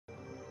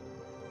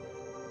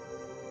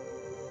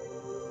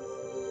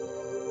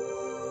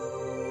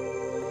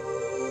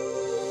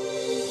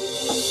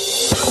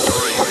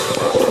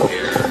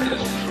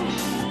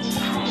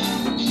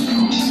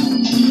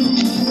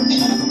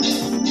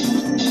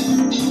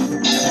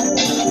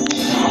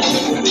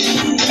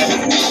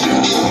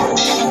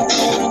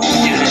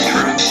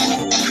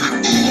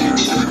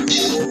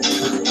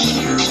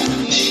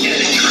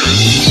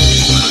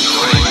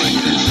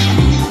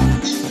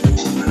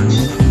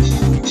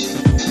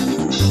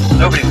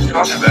Nobody was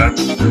talking about it.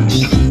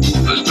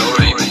 The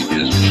story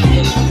is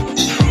true.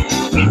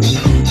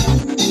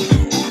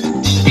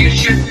 You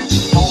should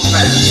hold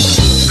back.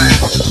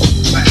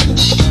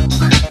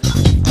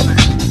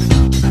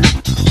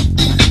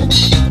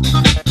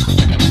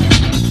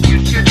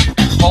 You should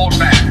hold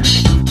back.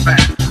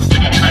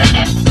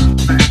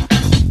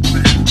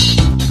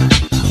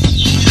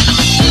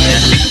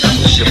 Of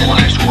the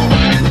civilized world.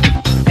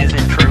 Is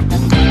it true?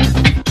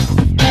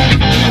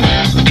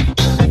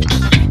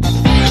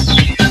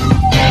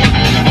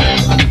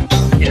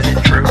 Is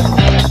it true?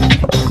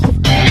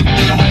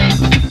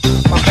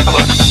 Well, take a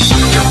look.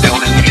 You're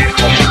building a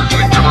culture to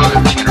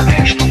encourage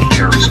international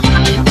terrorism.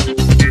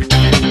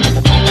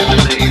 All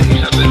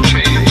names have been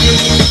changed.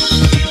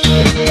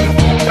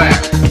 Hold back.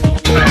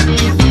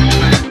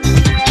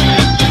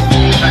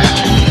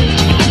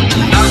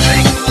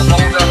 Nothing will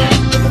hold up.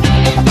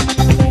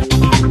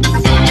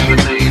 The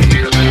names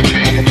have been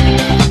changed.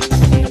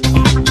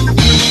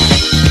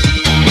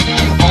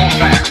 Hold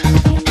back.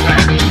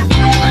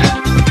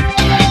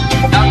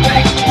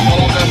 Nothing will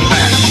hold us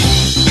back.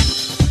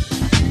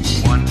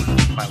 One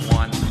by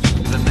one,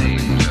 the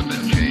names have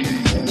been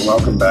changed.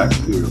 Welcome back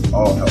to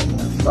All Help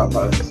Stop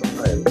Us.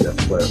 I am Jeff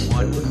Cliff,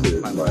 and this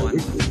is my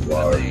weekly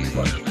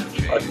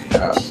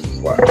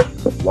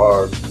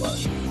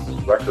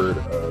blog/podcast/vlog/ record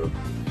of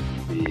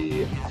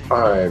the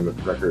time,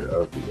 record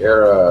of the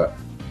era,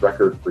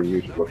 record for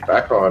you to look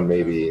back on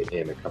maybe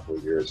in a couple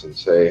of years and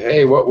say,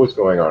 hey, what was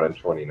going on in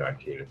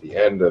 2019 at the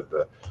end of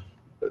the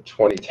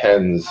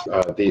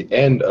 2010s, the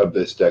end of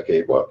this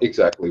decade, what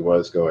exactly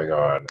was going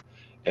on?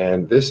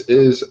 And this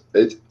is,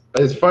 it's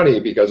funny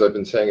because I've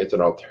been saying it's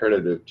an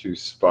alternative to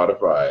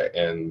Spotify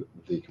and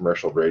the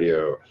commercial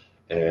radio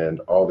and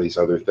all these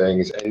other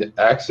things, and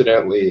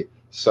accidentally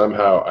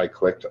somehow I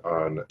clicked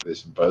on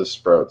this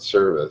Buzzsprout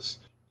service.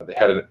 They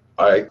had an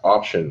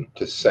option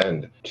to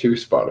send to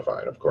Spotify,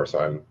 and of course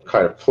I'm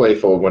kind of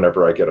playful.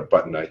 Whenever I get a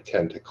button, I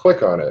tend to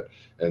click on it,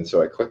 and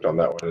so I clicked on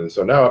that one. And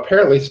so now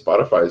apparently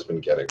Spotify has been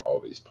getting all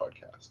these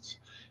podcasts,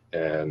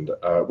 and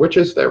which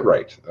is their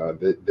right.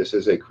 This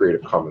is a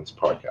Creative Commons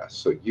podcast,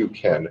 so you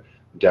can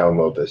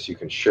download this, you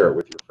can share it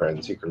with your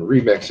friends, you can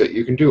remix it,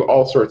 you can do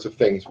all sorts of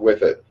things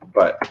with it.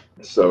 But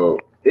so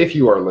if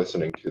you are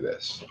listening to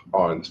this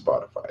on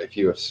Spotify, if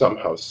you have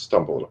somehow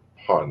stumbled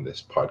upon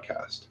this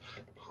podcast,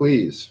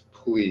 please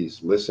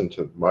listen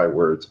to my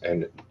words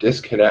and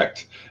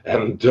disconnect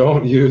and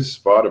don't use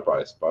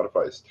Spotify.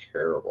 Spotify is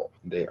terrible.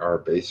 They are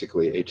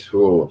basically a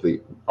tool of the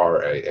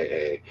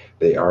RIAA.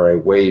 They are a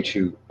way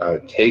to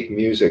take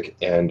music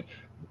and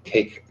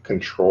take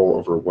control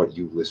over what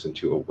you listen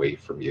to away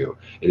from you.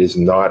 It is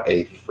not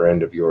a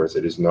friend of yours.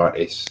 It is not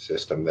a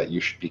system that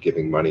you should be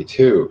giving money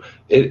to.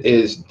 It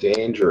is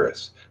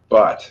dangerous,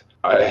 but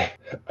I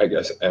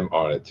guess I'm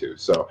on it too.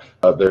 So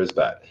there's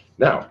that.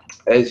 Now,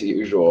 as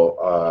usual,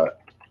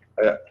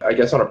 I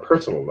guess on a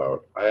personal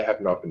note, I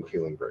have not been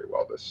feeling very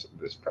well this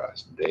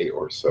past day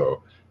or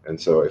so. And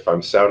so if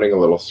I'm sounding a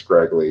little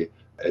scraggly,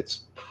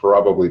 it's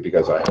probably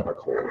because I have a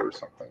cold or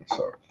something.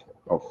 So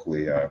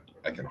hopefully I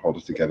can hold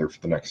it together for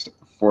the next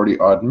 40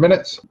 odd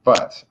minutes.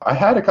 But I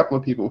had a couple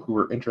of people who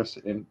were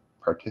interested in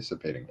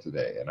participating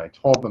today, and I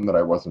told them that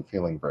I wasn't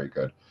feeling very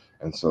good.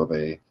 And so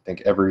they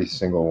think every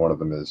single one of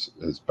them is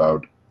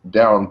bowed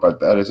down, but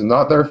that is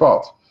not their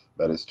fault.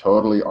 That is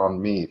totally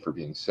on me for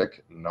being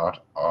sick,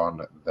 not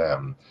on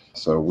them.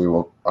 So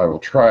I will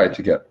try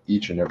to get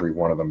each and every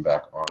one of them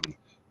back on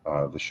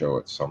the show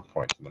at some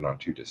point in the not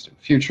too distant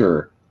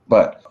future.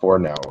 But for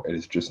now, it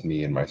is just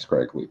me and my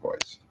scraggly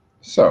voice.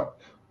 So,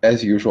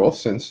 as usual,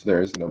 since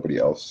there's nobody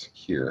else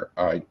here,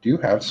 I do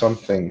have some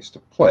things to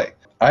play.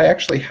 I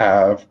actually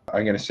have,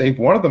 I'm going to save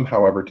one of them,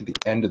 however, to the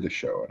end of the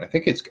show. And I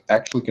think it's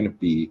actually going to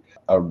be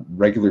a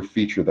regular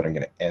feature that I'm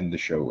going to end the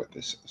show with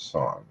this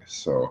song.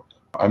 So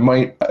I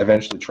might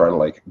eventually try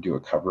to do a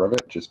cover of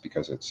it just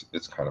because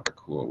it's kind of a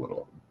cool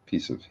little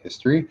piece of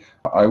history.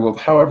 I will,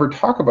 however,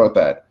 talk about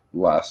that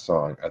last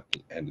song at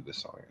the end of the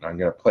song. And I'm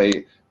going to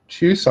play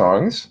two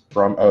songs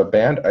from a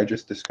band I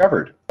just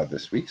discovered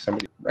this week.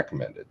 Somebody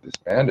recommended this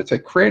band. It's a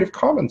Creative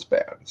Commons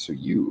band, so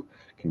you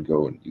can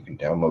go and you can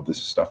download this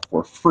stuff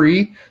for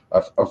free.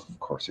 Of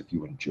course, if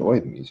you enjoy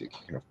the music,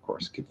 you can of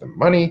course give them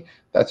money.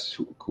 That's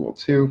cool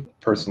too.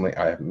 Personally,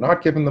 I have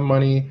not given them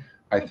money.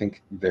 I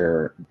think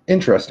they're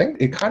interesting.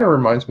 It kind of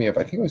reminds me of,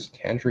 I think it was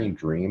Tangerine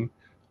Dream,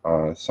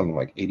 some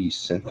 80s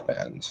synth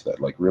bands that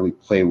really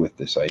play with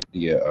this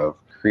idea of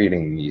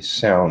creating these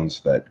sounds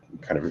that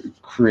kind of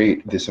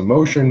create this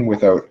emotion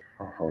without,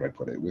 how would I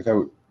put it,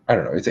 without, I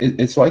don't know,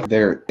 it's like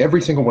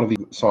every single one of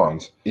these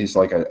songs is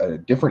like a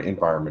different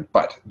environment,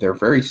 but they're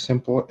very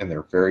simple and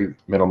they're very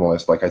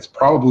minimalist. It's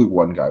probably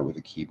one guy with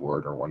a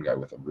keyboard or one guy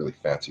with a really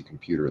fancy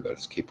computer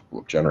that's capable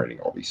of generating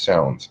all these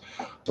sounds.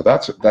 So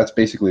that's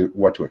basically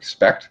what to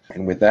expect.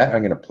 And with that,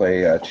 I'm going to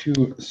play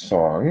two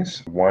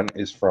songs. One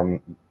is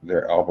from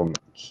their album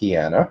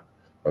Kiana.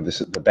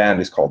 The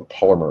band is called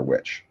Polymer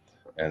Witch.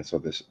 And so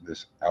this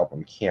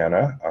album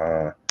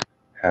Kiana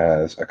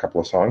has a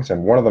couple of songs,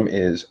 and one of them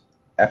is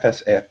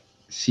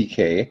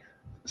FSFCK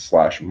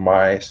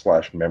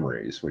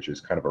 /my/memories, which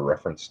is kind of a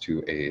reference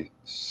to a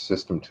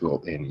system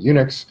tool in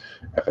Unix,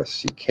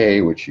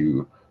 fsck, which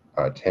you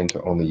tend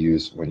to only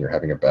use when you're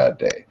having a bad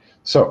day.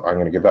 So I'm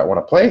going to give that one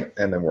a play,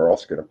 and then we're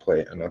also going to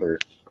play another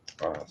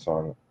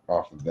song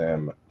off of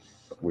them,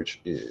 which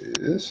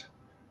is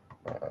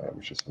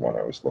the one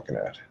I was looking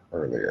at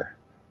earlier.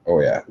 Oh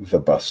yeah, The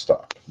Bus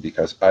Stop,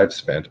 because I've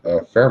spent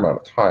a fair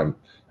amount of time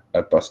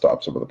at bus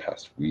stops over the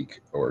past week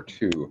or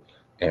two,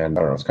 and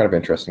I don't know, it's kind of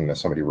interesting that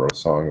somebody wrote a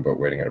song about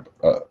waiting at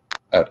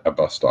a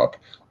bus stop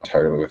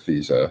entirely with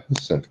these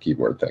synth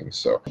keyboard things.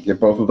 So give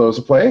both of those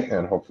a play,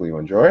 and hopefully you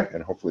enjoy,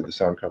 and hopefully the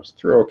sound comes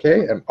through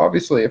okay. And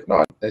obviously, if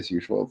not, as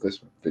usual, this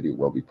video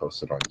will be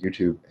posted on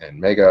YouTube and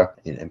Mega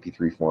in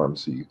MP3 form,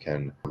 so you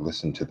can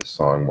listen to the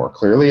song more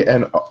clearly.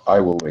 And I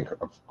will link,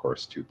 of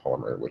course, to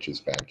Polymer, which is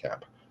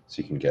Bandcamp,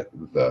 so you can get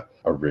the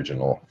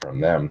original from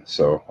them.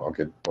 So I'll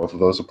give both of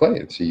those a play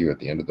and see you at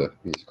the end of the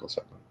musical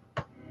segment.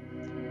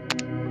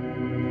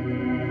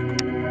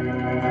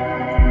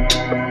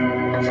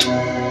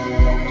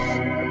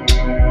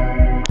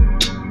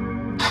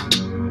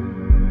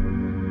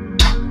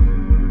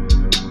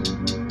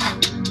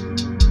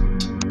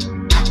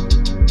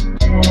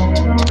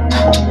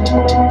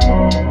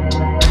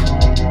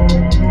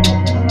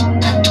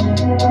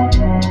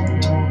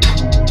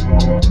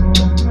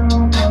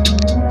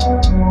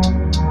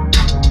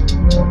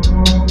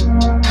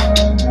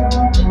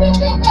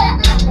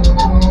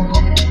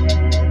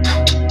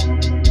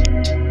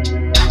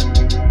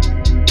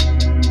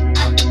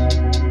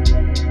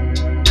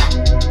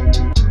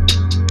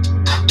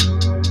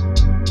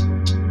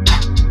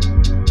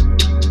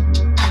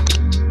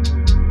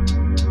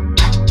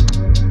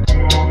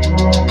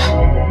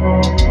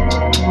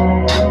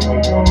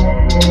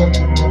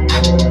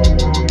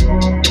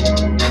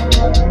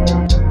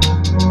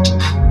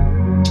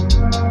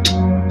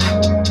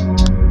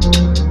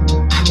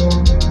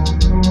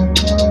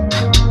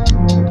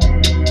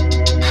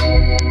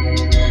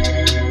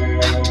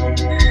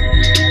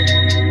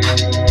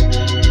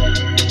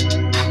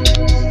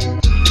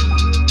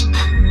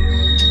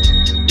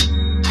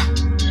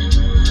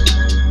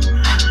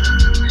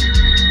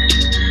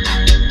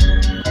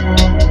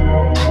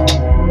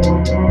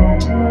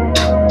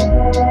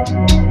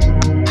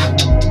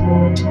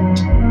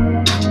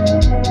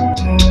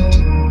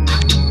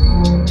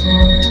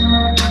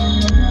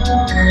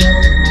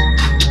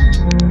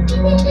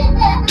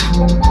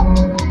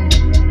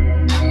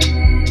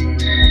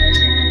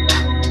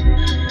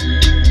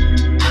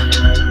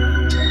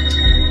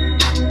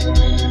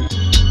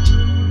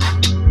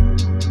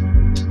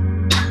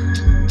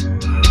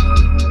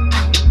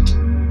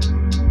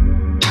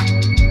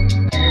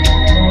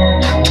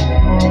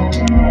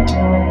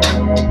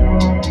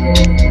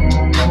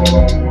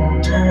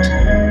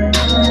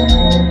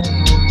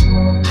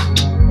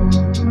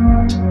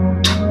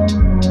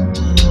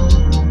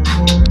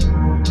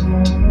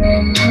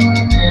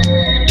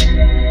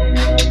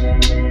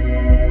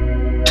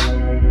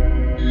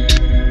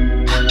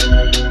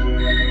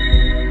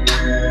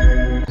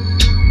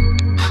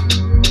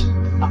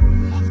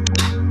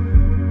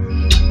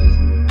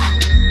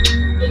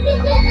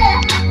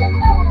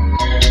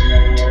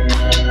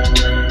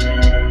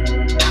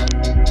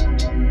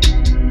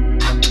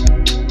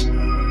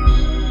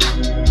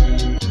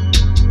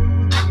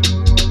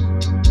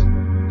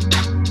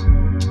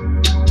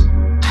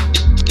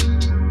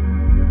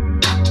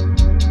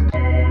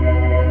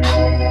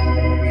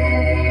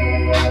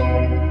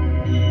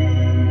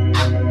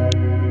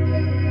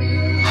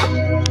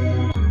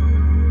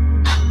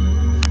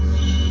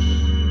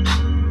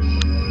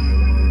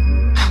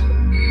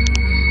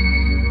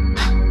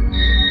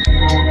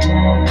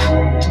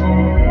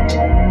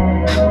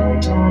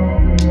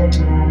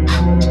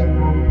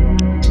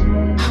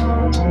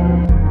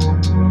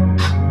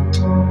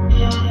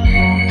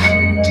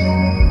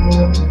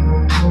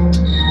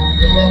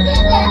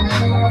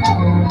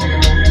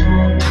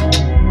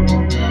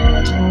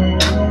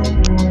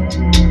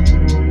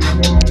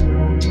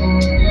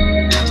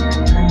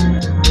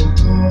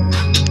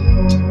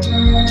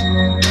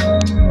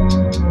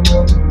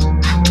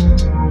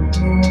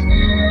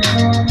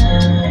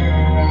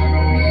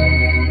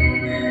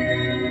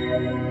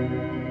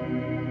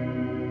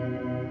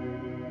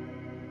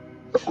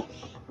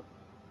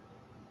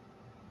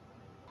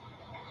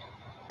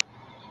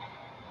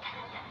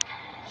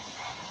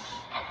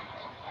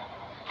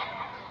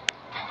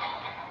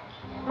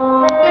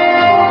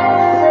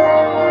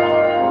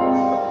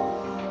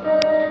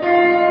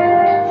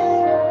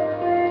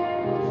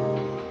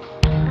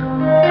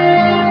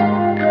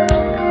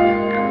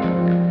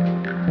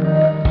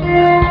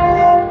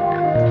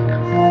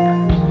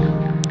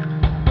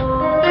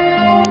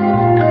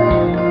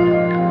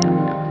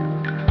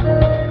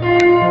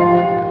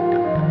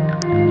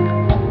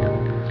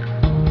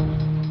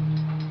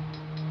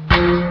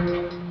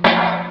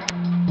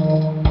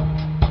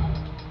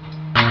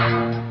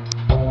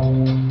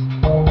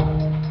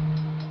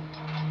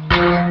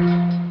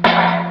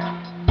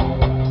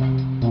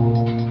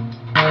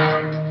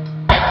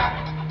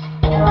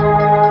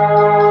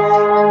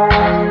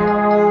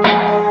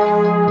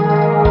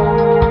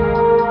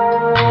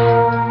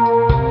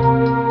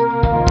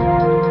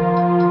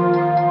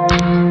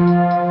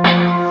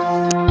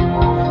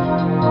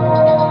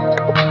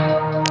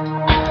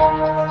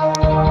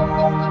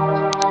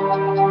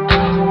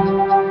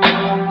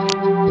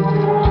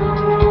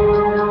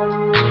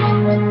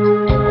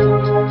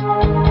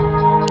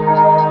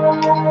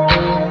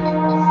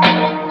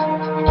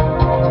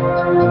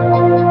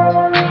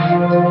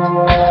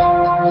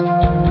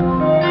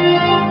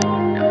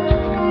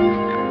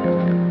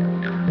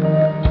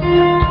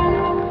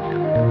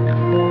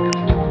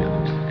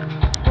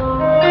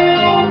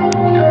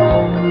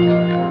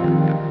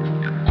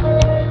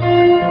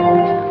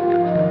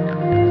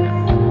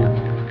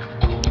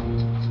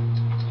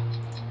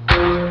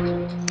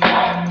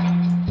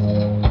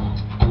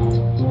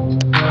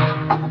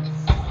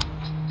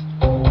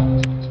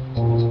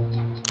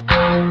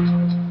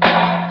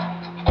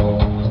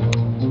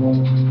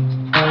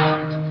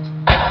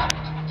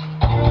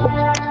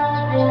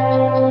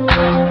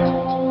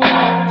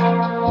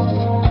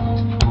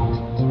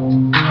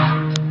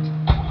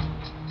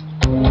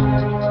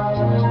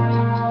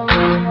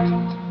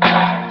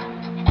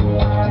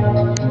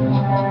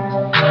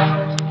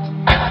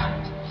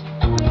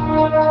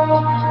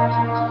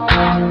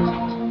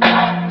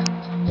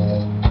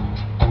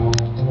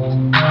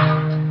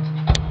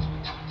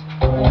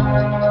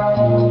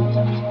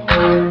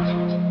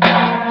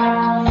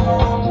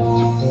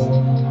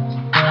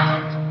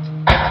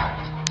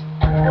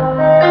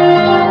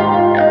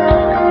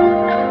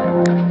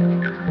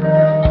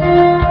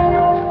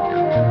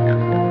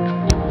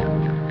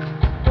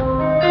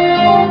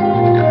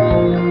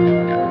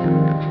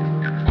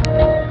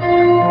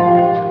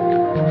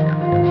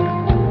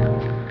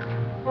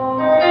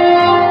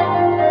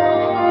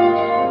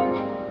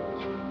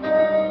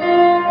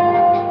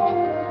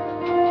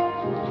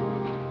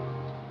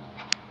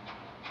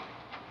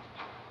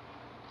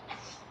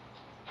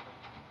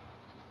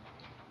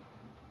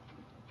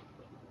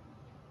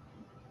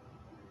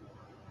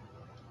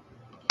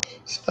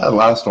 That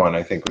last one,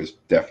 I think, was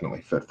definitely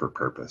fit for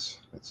purpose.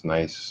 It's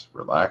nice,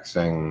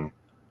 relaxing,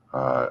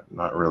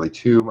 not really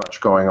too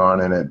much going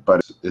on in it,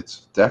 but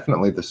it's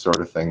definitely the sort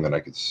of thing that I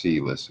could see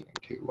listening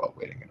to while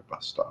waiting at a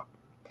bus stop.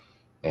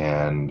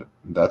 And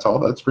that's all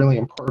that's really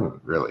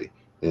important, really,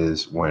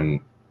 is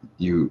when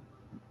you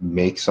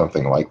make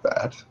something like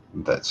that,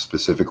 that's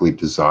specifically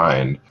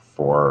designed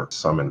for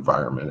some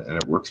environment, and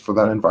it works for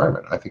that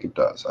environment. I think it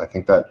does. I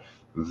think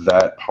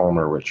that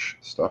Palmer Witch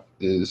stuff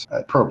is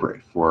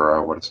appropriate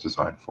for what it's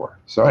designed for.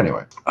 So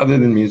anyway, other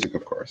than music,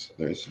 of course,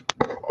 there's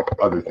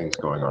other things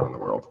going on in the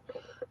world.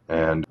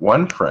 And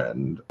one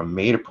friend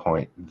made a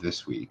point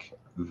this week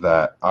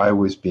that I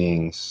was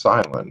being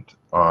silent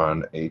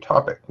on a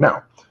topic.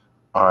 Now,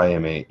 I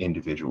am an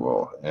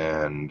individual,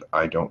 and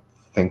I don't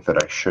think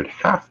that I should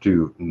have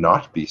to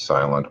not be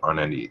silent on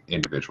any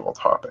individual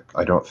topic.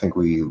 I don't think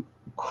we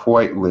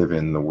quite live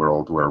in the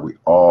world where we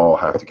all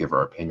have to give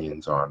our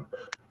opinions on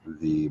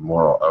the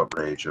moral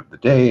outrage of the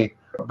day.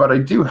 But I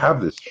do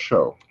have this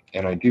show,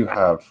 and I do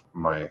have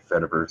my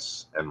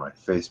Fediverse and my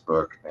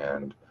Facebook,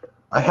 and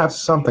I have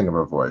something of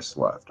a voice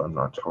left. I'm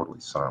not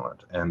totally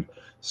silent. And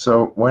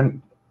so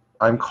when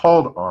I'm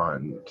called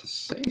on to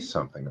say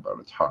something about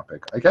a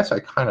topic, I guess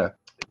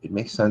it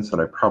makes sense that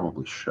I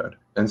probably should.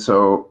 And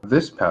so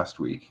this past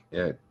week,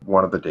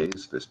 one of the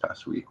days this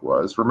past week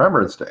was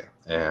Remembrance Day.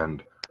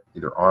 And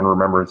either on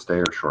Remembrance Day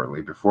or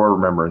shortly before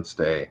Remembrance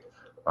Day,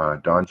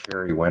 Don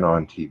Cherry went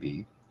on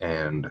TV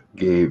and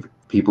gave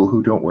people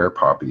who don't wear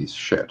poppies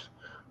shit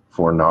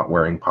for not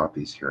wearing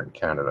poppies here in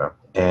Canada.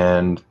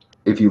 And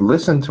if you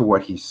listen to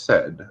what he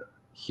said,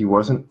 he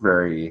wasn't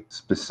very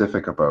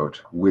specific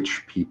about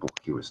which people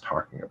he was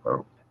talking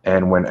about.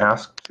 And when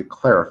asked to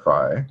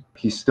clarify,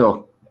 he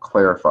still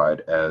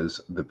clarified as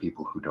the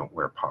people who don't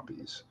wear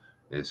poppies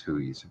is who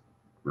he's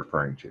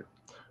referring to.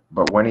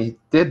 But when he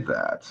did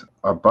that,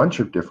 a bunch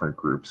of different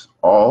groups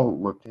all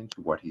looked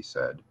into what he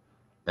said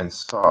and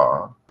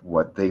saw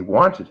what they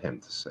wanted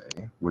him to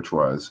say, which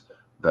was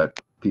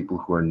that people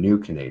who are new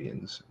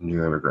Canadians,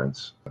 new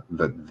immigrants,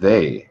 that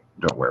they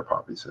don't wear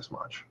poppies as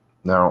much.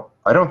 Now,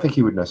 I don't think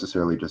he would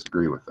necessarily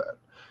disagree with that.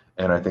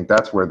 And I think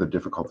that's where the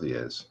difficulty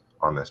is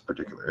on this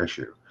particular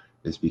issue,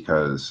 is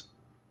because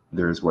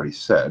there's what he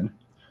said,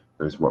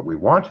 there's what we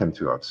want him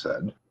to have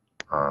said,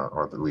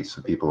 or at least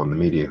the people in the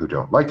media who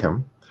don't like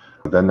him.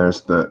 Then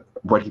there's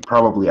what he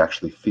probably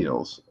actually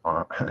feels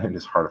in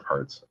his heart of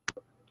hearts,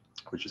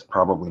 which is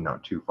probably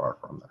not too far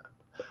from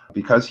that.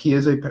 Because he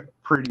is a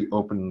pretty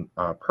open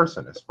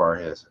person as far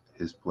as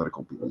his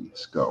political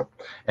beliefs go.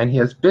 And he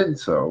has been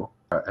so,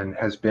 and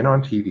has been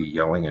on TV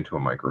yelling into a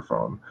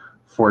microphone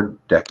for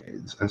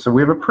decades. And so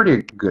we have a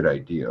pretty good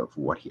idea of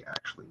what he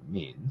actually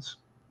means.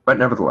 But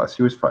nevertheless,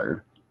 he was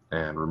fired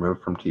and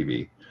removed from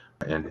TV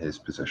and his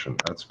position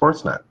at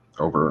Sportsnet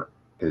over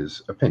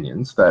his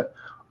opinions that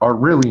are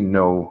really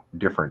no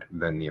different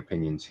than the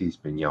opinions he's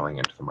been yelling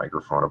into the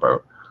microphone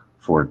about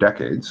for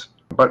decades.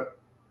 But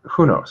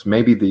who knows?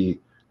 Maybe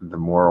the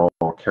moral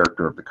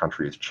character of the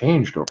country has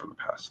changed over the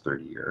past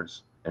 30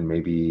 years, and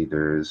maybe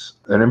there's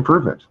an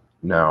improvement.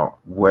 Now,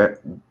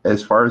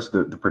 as far as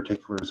the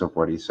particulars of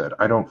what he said,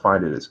 I don't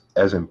find it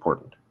as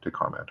important to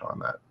comment on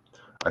that.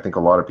 I think a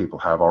lot of people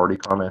have already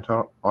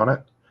commented on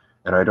it,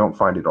 and I don't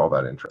find it all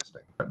that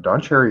interesting.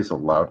 Don Cherry is a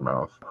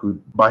loudmouth who,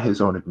 by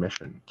his own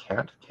admission,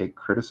 can't take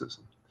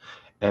criticism.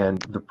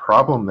 And the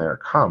problem there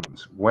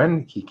comes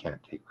when he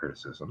can't take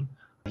criticism.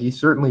 He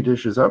certainly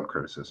dishes out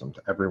criticism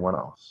to everyone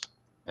else,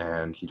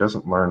 and he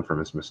doesn't learn from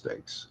his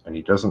mistakes, and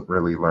he doesn't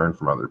really learn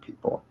from other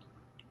people.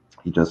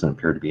 He doesn't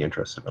appear to be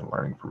interested in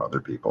learning from other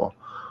people.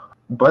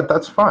 But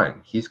that's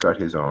fine. He's got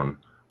his own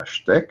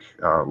shtick.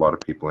 A lot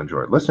of people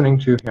enjoy listening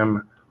to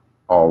him,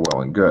 all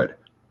well and good.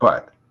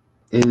 But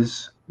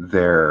is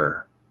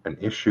there an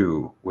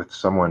issue with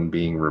someone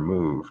being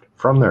removed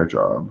from their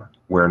job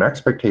where an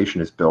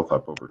expectation is built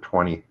up over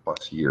 20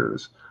 plus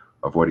years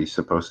of what he's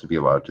supposed to be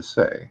allowed to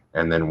say,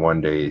 and then one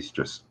day he's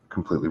just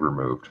completely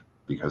removed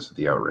because of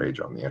the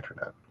outrage on the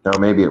internet? Now,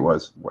 maybe it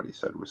was what he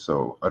said was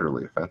so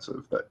utterly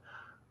offensive that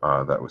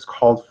that was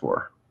called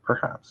for.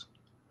 Perhaps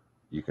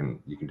you can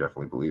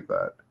definitely believe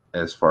that.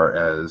 As far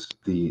as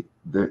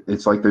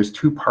it's like there's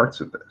two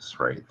parts of this,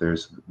 right?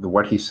 There's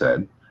what he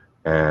said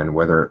and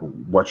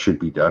what should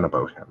be done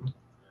about him,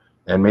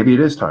 and maybe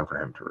it is time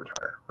for him to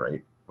retire,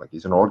 right? Like,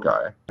 he's an old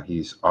guy.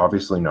 He's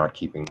obviously not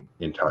keeping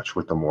in touch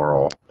with the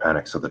moral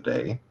panics of the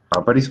day,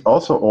 but he's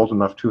also old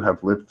enough to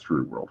have lived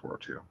through World War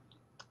II.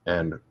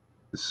 And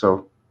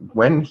so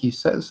when he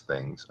says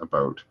things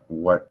about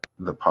what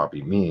the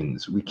poppy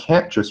means, we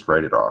can't just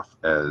write it off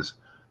as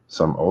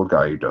some old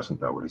guy who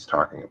doesn't know what he's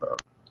talking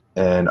about.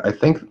 And I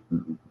think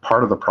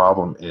part of the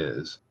problem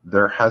is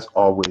there has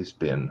always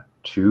been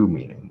two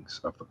meanings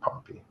of the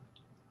poppy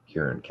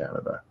here in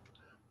Canada.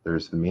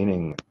 There's the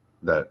meaning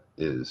that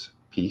is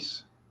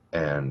peace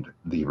and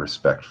the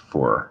respect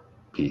for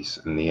peace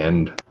and the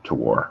end to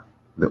war,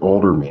 the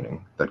older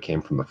meaning that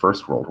came from the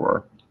First World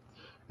War.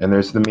 And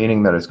there's the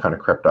meaning that has kind of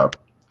crept up,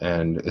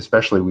 and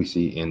especially we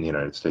see in the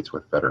United States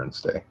with Veterans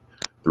Day,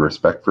 the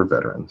respect for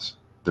veterans,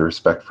 the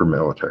respect for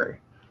military,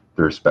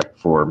 the respect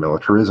for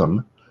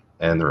militarism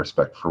and the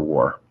respect for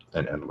war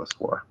and endless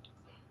war.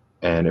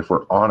 And if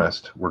we're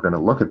honest, we're going to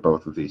look at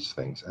both of these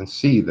things and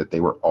see that they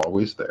were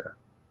always there.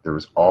 There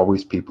was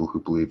always people who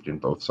believed in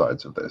both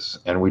sides of this.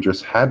 And we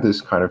just had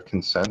this kind of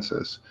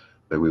consensus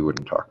that we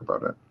wouldn't talk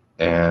about it.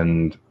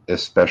 And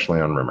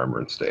especially on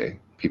Remembrance Day,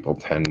 people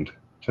tend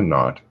to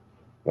not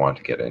want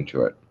to get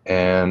into it.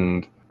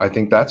 And I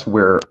think that's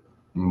where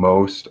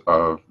most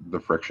of the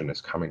friction is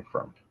coming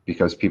from,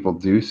 because people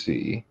do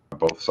see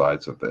both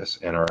sides of this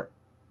and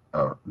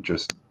are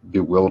just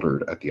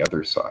bewildered at the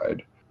other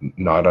side,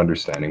 not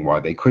understanding why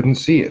they couldn't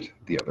see it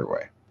the other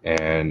way.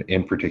 And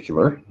in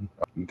particular,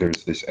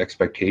 there's this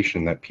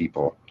expectation that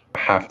people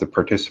have to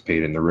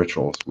participate in the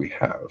rituals we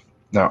have.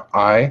 Now,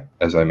 I,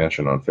 as I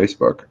mentioned on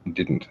Facebook,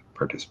 didn't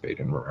participate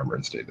in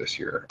Remembrance Day this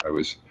year. I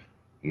was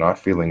not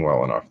feeling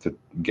well enough to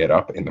get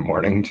up in the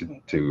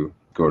morning to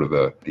go to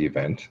the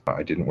event.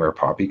 I didn't wear a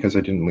poppy because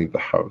I didn't leave the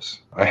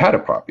house. I had a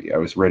poppy. I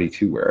was ready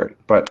to wear it,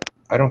 but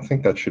I don't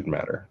think that should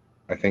matter.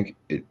 I think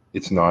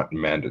it's not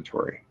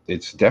mandatory.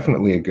 It's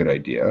definitely a good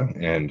idea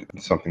and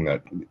something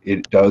that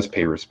it does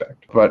pay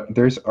respect. But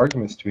there's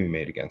arguments to be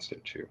made against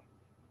it too.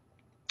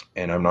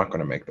 And I'm not going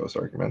to make those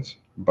arguments.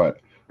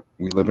 But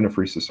we live in a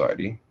free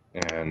society,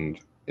 and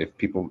if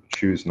people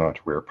choose not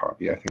to wear a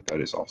poppy, I think that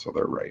is also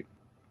their right.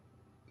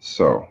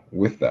 So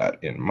with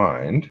that in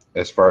mind,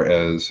 as far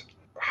as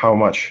how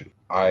much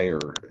I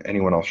or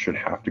anyone else should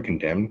have to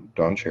condemn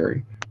Don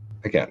Cherry,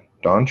 again,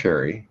 Don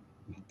Cherry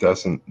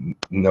doesn't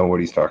know what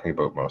he's talking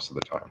about most of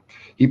the time.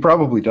 He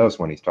probably does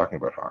when he's talking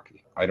about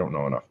hockey. I don't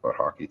know enough about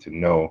hockey to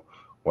know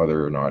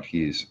whether or not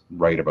he's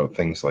right about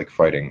things like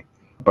fighting,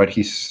 but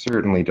he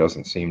certainly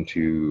doesn't seem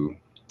to,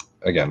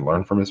 again,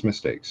 learn from his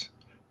mistakes,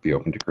 be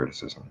open to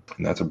criticism,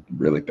 and that's a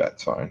really bad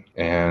sign.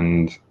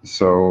 And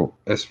so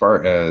as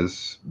far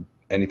as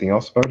anything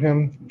else about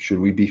him, should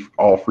we be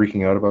all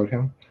freaking out about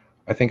him?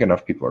 I think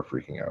enough people are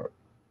freaking out.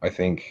 I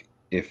think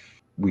if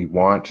we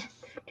want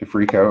to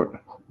freak out,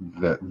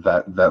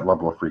 that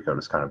level of freak out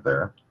is kind of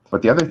there.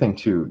 But the other thing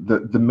too,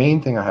 the main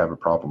thing I have a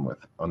problem with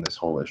on this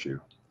whole issue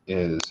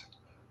is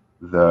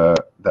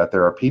that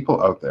there are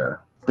people out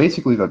there.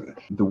 Basically,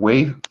 the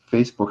way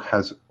Facebook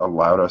has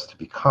allowed us to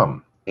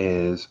become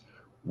is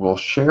we'll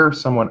share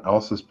someone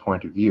else's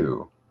point of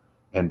view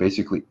and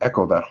basically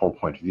echo that whole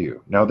point of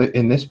view. Now,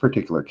 in this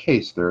particular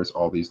case, there's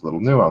all these little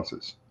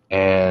nuances,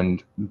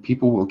 and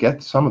people will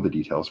get some of the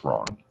details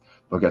wrong.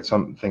 They'll get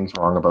some things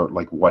wrong about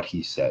like what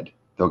he said.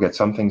 They'll get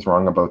some things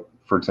wrong about,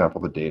 for example,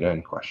 the data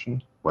in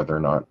question, whether or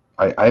not,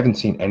 I haven't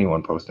seen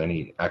anyone post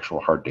any actual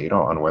hard data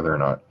on whether or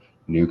not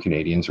new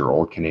Canadians or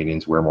old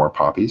Canadians wear more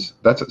poppies.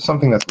 That's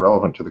something that's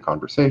relevant to the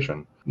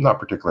conversation, not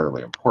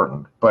particularly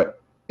important, but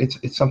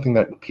it's something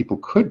that people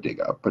could dig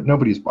up, but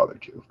nobody's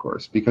bothered to, of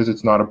course, because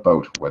it's not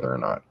about whether or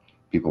not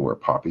people wear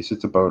poppies.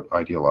 It's about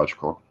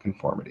ideological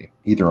conformity,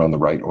 either on the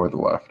right or the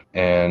left.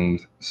 And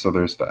so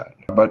there's that.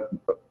 But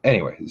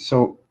anyway,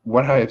 so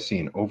what I have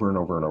seen over and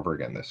over and over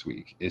again this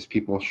week is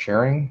people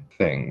sharing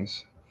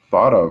things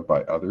thought of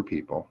by other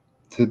people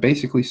to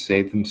basically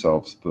save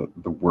themselves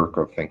the work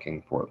of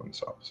thinking for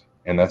themselves.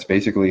 And that's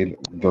basically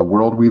the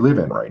world we live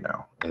in right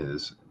now.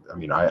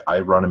 I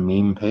run a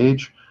meme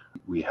page.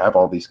 We have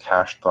all these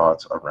cached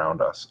thoughts around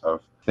us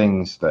of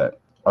things that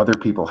other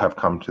people have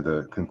come to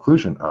the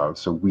conclusion of,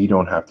 so we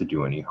don't have to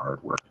do any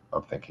hard work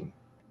of thinking.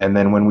 And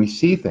then when we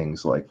see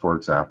things like, for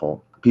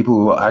example, people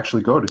will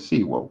actually go to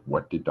see, well,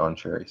 what did Don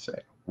Cherry say?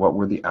 What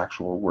were the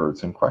actual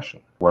words in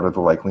question? What are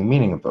the likely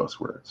meaning of those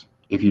words?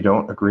 If you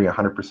don't agree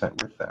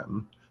 100% with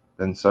them,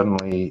 then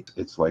suddenly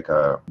it's like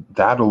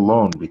that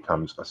alone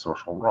becomes a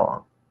social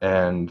wrong.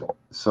 And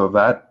so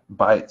that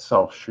by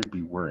itself should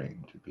be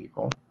worrying to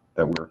people,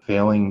 that we're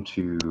failing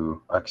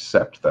to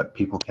accept that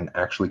people can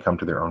actually come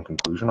to their own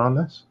conclusion on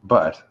this.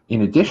 But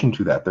in addition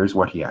to that, there's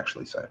what he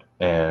actually said.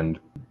 And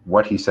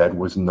what he said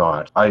was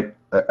not, I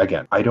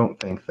don't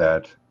think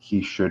that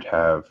he should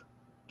have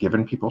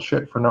given people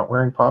shit for not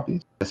wearing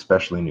poppies,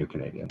 especially new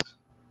Canadians,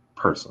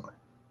 personally.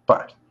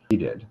 But he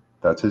did.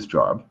 That's his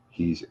job.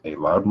 He's a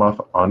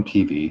loudmouth on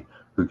TV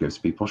who gives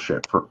people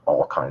shit for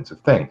all kinds of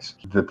things.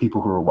 The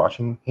people who were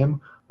watching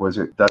him,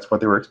 that's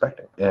what they were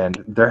expecting.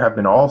 And there have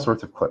been all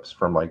sorts of clips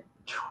from like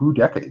 2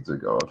 decades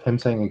ago of him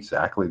saying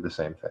exactly the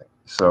same thing.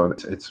 So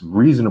it's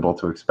reasonable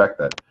to expect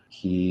that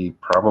he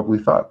probably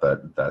thought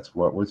that that's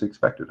what was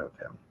expected of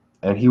him.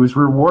 And he was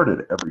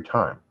rewarded every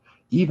time,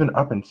 even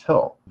up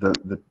until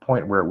the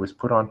point where it was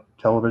put on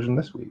television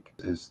this week.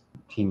 His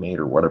teammate,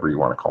 or whatever you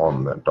want to call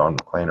him, Don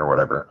McLean or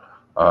whatever,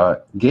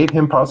 gave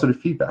him positive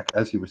feedback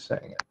as he was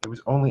saying it. It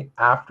was only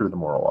after the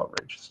moral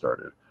outrage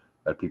started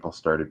that people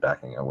started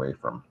backing away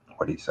from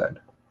what he said.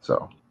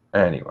 So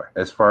anyway,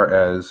 as far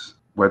as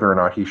whether or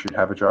not he should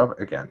have a job,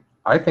 again,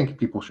 I think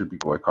people should be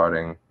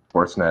boycotting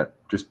Sportsnet,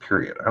 just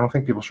period. I don't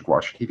think people should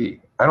watch TV.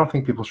 I don't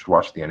think people should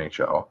watch the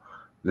NHL.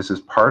 This is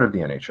part of the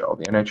NHL.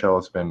 The NHL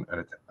has been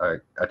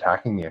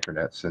attacking the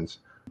internet since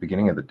the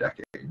beginning of the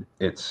decade.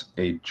 It's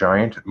a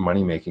giant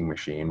money-making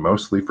machine,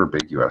 mostly for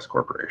big U.S.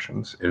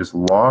 corporations. It has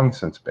long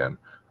since been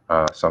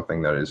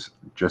something that is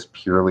just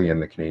purely in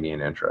the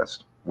Canadian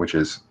interest, which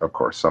is, of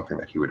course, something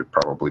that he would have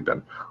probably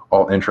been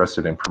all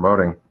interested in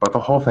promoting. But the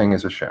whole thing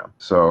is a sham.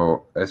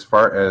 So as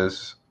far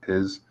as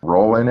his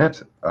role in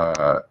it,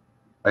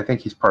 I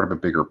think he's part of a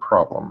bigger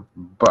problem.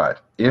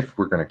 But if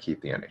we're going to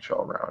keep the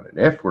NHL around, and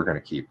if we're going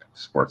to keep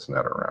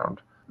Sportsnet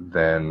around,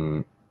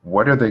 then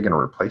what are they going to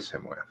replace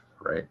him with,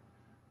 right?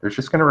 They're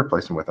just going to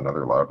replace him with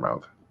another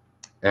loudmouth.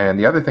 And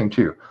the other thing,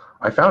 too,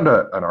 I found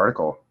an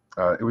article.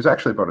 It was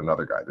actually about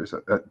another guy. There's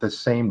the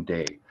same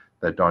day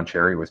that Don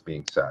Cherry was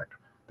being sacked,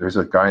 there's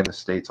a guy in the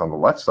States on the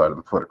left side of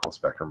the political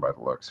spectrum, by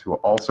the looks, who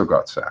also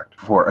got sacked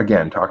for,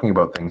 again, talking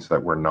about things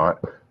that were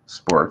not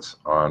sports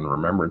on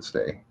Remembrance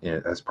Day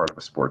as part of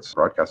a sports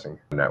broadcasting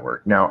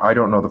network. Now, I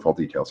don't know the full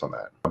details on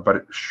that, but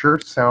it sure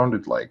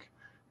sounded like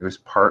it was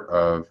part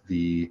of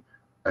the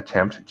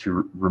attempt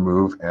to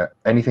remove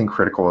anything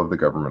critical of the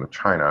government of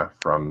China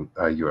from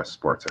U.S.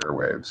 sports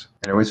airwaves.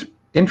 And it was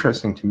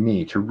interesting to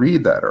me to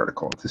read that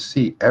article, to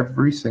see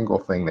every single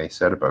thing they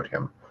said about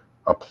him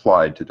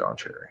applied to Don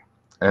Cherry.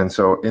 And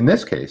so in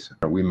this case,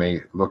 we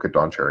may look at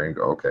Don Cherry and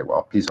go, okay,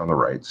 well, he's on the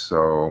right,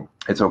 so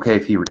it's okay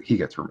if he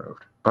gets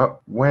removed.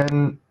 But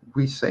when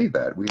we say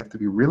that, we have to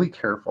be really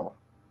careful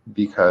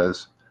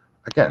because,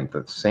 again,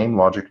 the same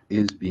logic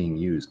is being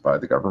used by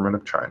the government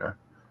of China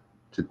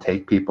to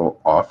take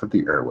people off of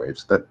the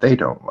airwaves that they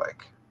don't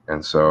like.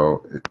 And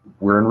so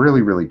we're in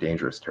really, really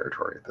dangerous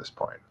territory at this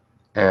point.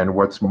 And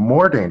what's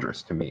more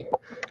dangerous to me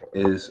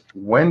is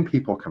when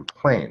people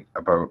complain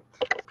about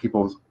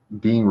people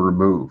being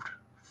removed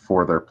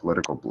for their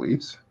political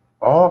beliefs,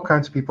 all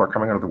kinds of people are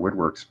coming out of the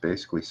woodworks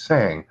basically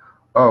saying,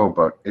 oh,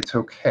 but it's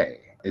okay.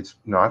 It's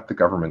not the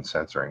government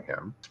censoring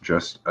him, it's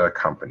just a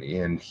company,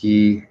 and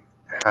he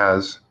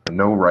has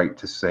no right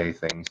to say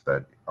things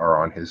that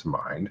are on his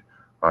mind.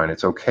 And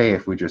it's okay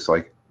if we just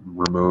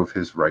remove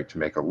his right to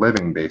make a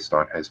living based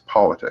on his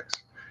politics.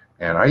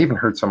 And I even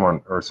heard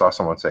someone or saw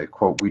someone say,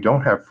 quote, "We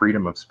don't have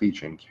freedom of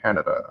speech in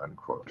Canada,"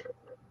 unquote.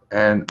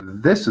 And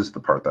this is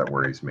the part that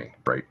worries me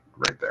right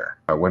there.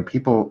 When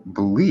people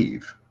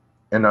believe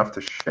enough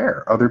to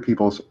share other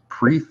people's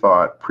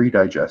pre-thought,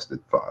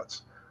 pre-digested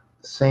thoughts,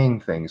 saying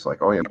things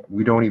like, oh yeah,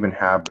 we don't even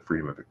have the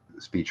freedom of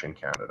speech in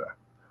Canada.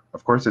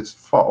 Of course, it's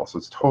false.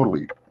 It's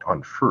totally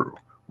untrue.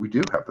 We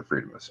do have the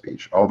freedom of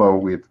speech,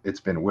 although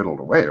it's been whittled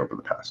away over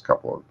the past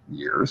couple of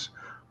years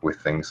with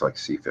things like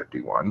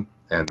C-51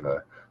 and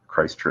the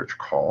Christchurch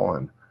call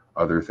and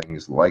other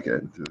things like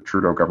it. The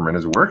Trudeau government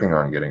is working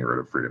on getting rid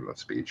of freedom of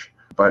speech.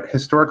 But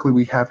historically,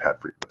 we have had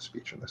freedom of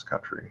speech in this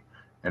country.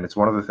 And it's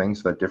one of the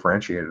things that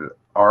differentiated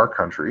our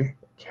country,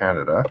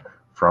 Canada,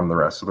 from the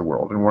rest of the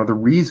world. And one of the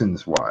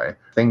reasons why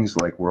things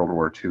like World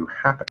War II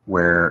happened,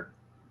 where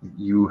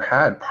you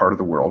had part of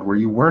the world where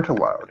you weren't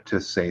allowed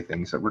to say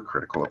things that were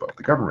critical about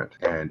the government.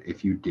 And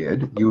if you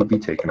did, you would be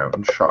taken out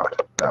and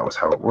shot. That was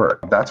how it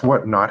worked. That's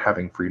what not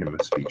having freedom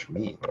of speech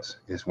means,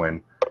 is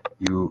when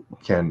you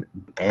can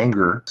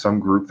anger some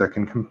group that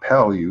can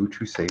compel you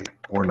to say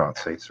or not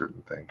say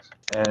certain things.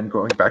 And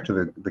going back to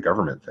the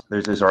government thing,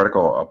 there's this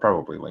article, I'll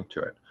probably link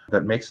to it,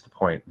 that makes the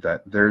point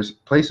that there's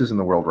places in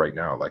the world right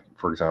now, like,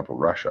 for example,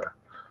 Russia,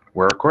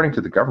 where according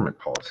to the government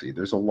policy,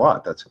 there's a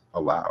lot that's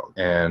allowed.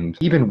 And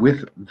even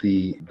with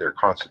their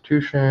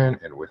constitution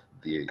and with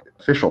the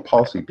official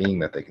policy being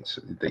that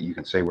you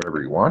can say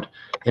whatever you want,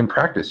 in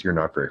practice, you're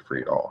not very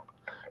free at all.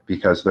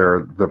 Because there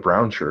are the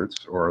brown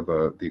shirts or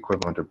the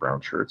equivalent of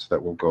brown shirts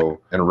that will go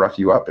and rough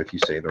you up if you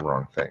say the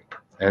wrong thing.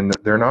 And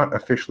they're not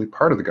officially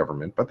part of the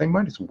government, but they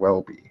might as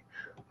well be.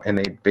 And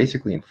they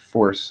basically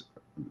enforce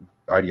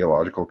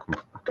ideological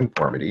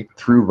conformity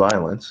through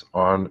violence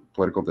on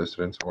political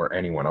dissidents or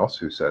anyone else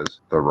who says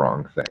the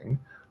wrong thing,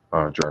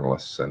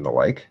 journalists and the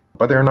like.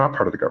 But they're not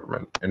part of the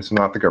government, and it's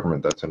not the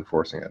government that's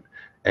enforcing it.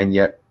 And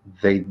yet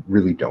they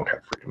really don't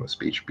have freedom of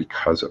speech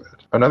because of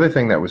it. Another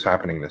thing that was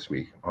happening this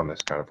week on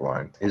this kind of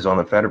line is on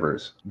the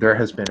Fediverse, there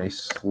has been a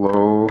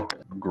slow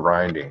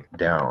grinding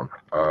down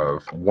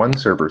of one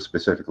server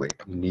specifically,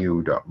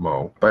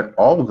 niu.moe, but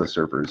all of the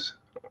servers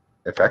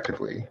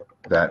effectively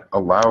that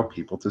allow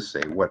people to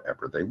say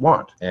whatever they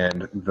want.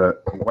 And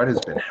what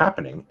has been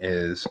happening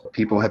is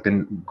people have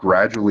been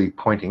gradually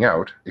pointing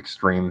out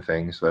extreme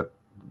things that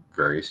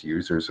various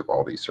users of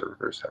all these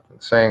servers have been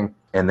saying,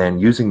 and then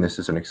using this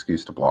as an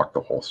excuse to block the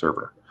whole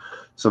server.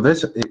 So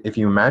this, if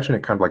you imagine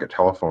it kind of like a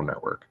telephone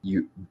network,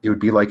 it would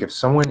be like if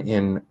someone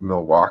in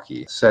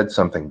Milwaukee said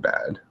something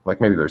bad,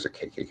 like maybe there's a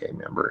KKK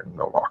member in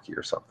Milwaukee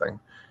or something,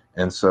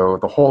 and so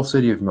the whole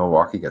city of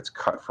Milwaukee gets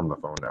cut from the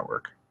phone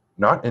network.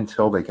 Not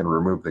until they can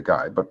remove the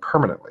guy, but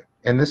permanently.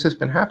 And this has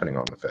been happening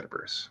on the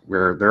Fediverse,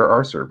 where there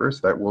are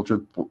servers that will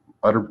just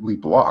utterly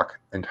block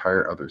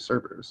entire other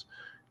servers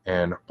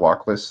and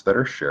block lists that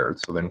are shared,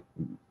 so then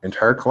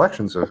entire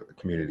collections of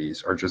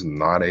communities are just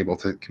not able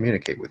to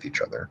communicate with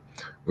each other,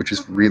 which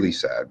is really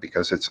sad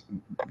because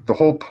the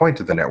whole point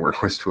of the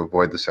network was to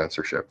avoid the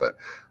censorship that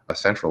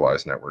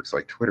centralized networks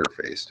like Twitter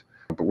faced.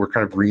 But we're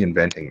kind of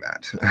reinventing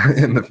that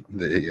in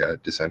the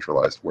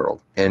decentralized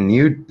world. And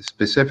Niu,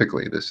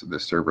 specifically, this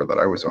server that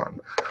I was on,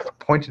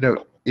 pointed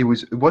out it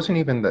wasn't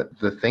even that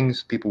the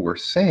things people were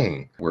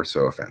saying were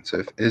so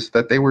offensive, is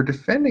that they were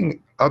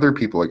defending other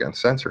people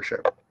against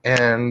censorship.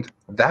 And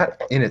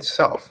that in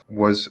itself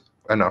was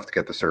enough to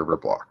get the server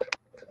blocked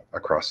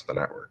across the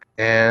network.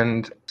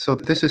 And so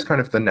this is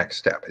kind of the next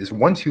step, is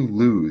once you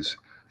lose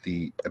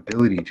the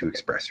ability to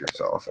express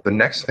yourself, the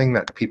next thing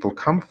that people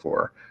come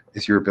for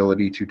is your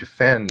ability to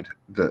defend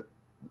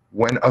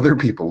when other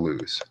people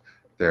lose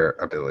their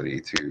ability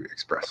to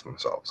express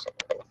themselves.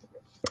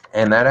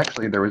 And that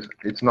actually,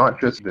 it's not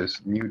just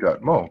this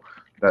niu.moe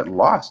that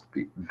lost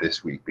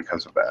this week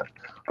because of that,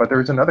 but there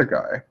was another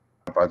guy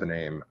by the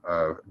name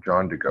of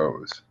John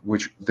DeGoes,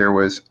 which there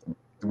was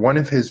one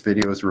of his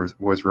videos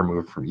was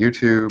removed from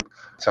YouTube.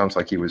 It sounds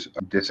like he was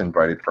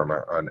disinvited from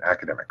an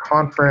academic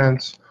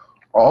conference,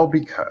 all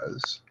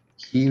because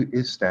he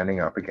is standing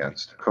up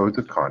against codes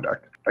of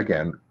conduct,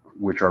 again,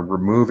 which are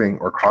removing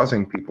or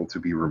causing people to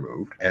be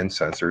removed and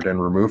censored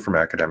and removed from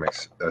academic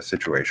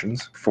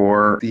situations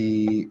for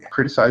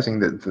criticizing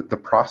the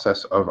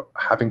process of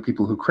having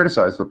people who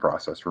criticize the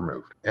process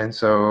removed. And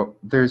so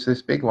there's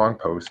this big long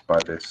post by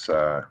this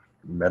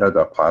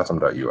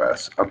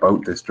meta.plasm.us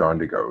about this John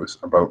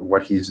DeGoes, about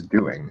what he's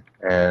doing.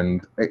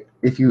 And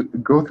if you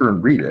go through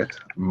and read it,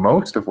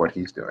 most of what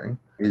he's doing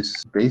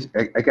is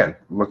again,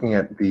 looking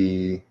at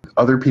the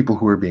other people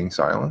who are being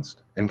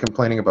silenced and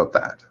complaining about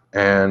that.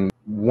 And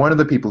one of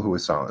the people who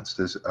was silenced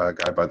is a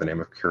guy by the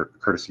name of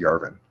Curtis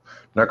Yarvin.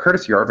 Now,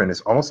 Curtis Yarvin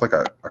is almost like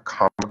a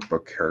comic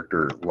book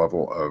character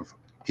level of,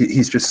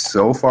 he's just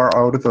so far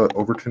out of the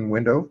Overton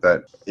window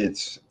that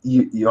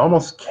you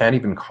almost can't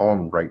even call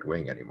him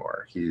right-wing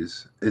anymore.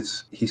 He's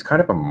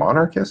kind of a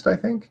monarchist, I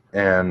think,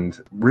 and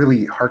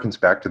really harkens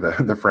back to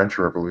the French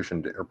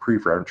Revolution or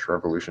pre-French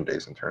Revolution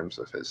days in terms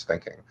of his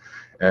thinking.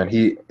 And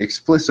he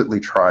explicitly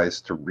tries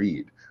to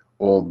read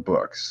old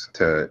books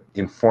to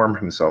inform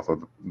himself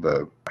of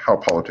how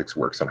politics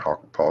works and how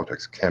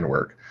politics can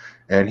work.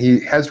 And he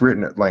has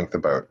written at length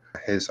about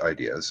his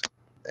ideas,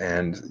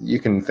 and you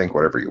can think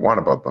whatever you want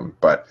about them,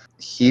 but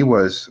he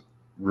was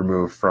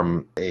removed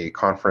from a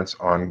conference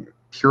on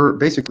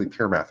basically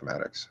pure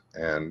mathematics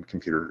and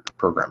computer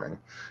programming,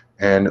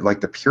 and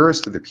like the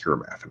purest of the pure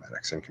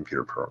mathematics and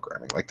computer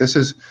programming. Like, this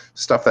is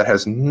stuff that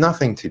has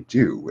nothing to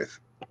do with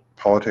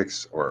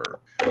politics, or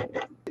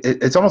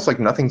it's almost like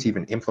nothing's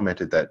even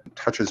implemented that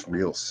touches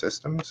real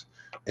systems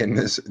in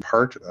this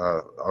part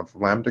of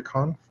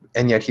LambdaCon,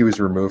 and yet he was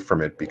removed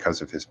from it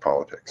because of his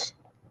politics.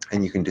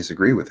 And you can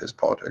disagree with his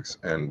politics,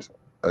 and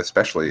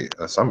especially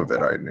some of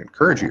it, I'd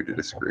encourage you to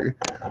disagree.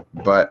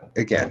 But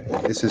again,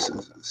 this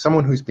is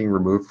someone who's being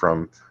removed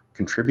from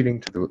contributing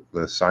to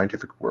the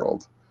scientific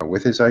world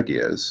with his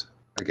ideas,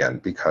 again,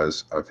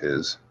 because of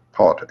his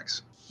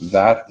politics.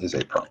 That is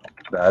a problem.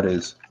 That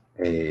is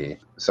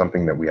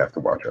something that we have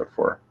to watch out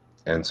for,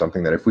 and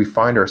something that if we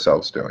find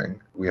ourselves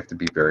doing, we have to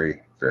be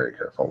very, very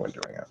careful when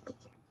doing it.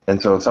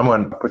 And so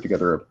someone put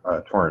together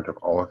a torrent of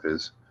all of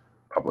his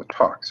public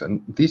talks,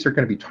 and these are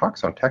going to be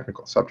talks on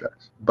technical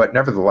subjects, but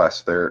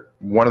nevertheless,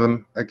 one of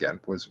them, again,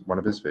 was one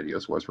of his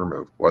videos was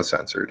removed, was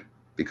censored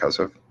because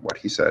of what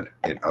he said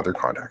in other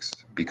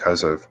contexts,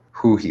 because of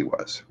who he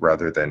was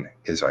rather than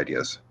his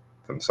ideas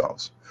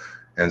themselves.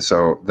 And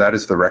so that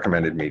is the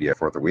recommended media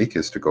for the week,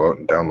 is to go out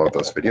and download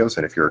those videos.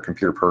 And if you're a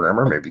computer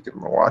programmer, maybe give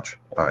them a watch.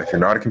 If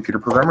you're not a computer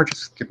programmer,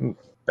 just give them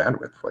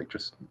bandwidth, like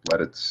just let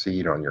it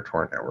seed on your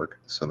torrent network.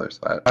 So there's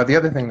that. The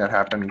other thing that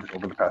happened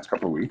over the past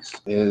couple of weeks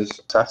is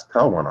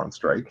SaskTel went on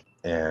strike,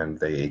 and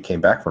they came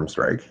back from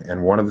strike.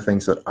 And one of the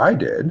things that I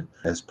did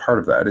as part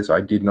of that is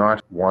I did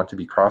not want to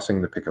be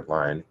crossing the picket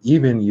line,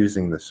 even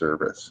using the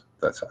service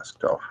that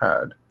SaskTel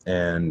had.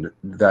 And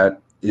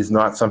that is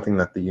not something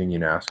that the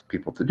union asked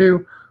people to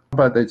do,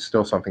 but it's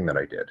still something that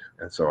I did.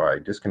 And so I I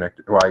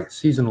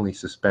seasonally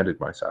suspended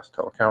my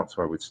SaskTel account,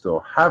 so I would still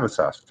have a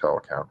SaskTel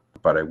account,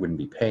 but I wouldn't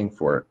be paying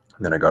for it.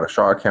 And then I got a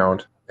Shaw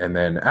account, and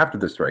then after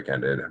the strike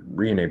ended,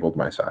 re-enabled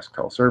my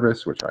SaskTel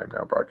service, which I'm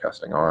now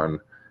broadcasting on,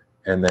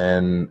 and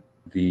then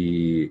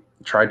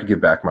tried to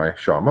give back my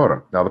Shaw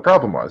modem. Now the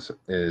problem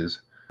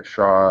is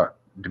Shaw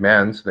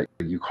demands that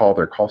you call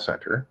their call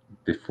center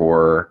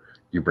before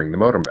you bring the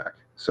modem back.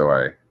 So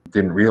I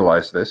didn't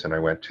realize this, and I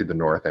went to the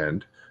north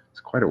end. It's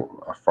quite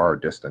a far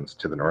distance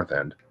to the north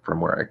end from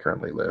where I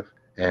currently live.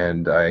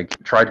 And I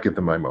tried to give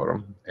them my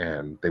modem,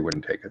 and they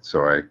wouldn't take it.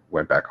 So I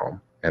went back home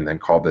and then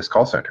called this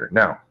call center.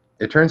 Now,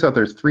 it turns out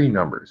there's 3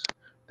 numbers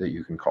that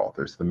you can call.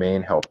 There's the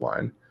main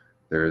helpline.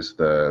 There's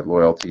the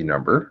loyalty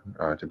number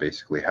to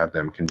basically have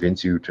them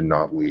convince you to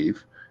not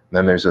leave. And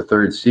then there's a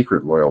third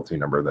secret loyalty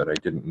number that I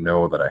didn't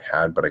know that I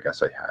had, but I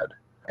guess I had.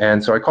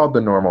 And so I called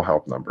the normal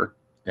help number.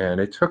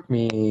 And it took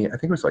me, I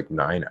think it was like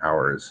 9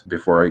 hours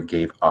before I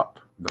gave up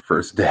the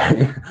first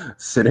day,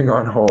 sitting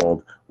on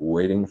hold,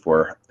 waiting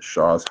for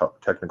Shaw's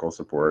technical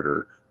support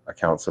or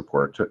account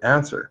support to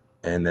answer.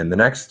 And then the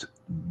next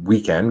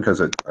weekend,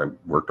 because I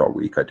worked all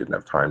week, I didn't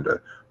have time to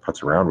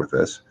putz around with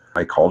this,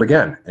 I called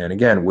again and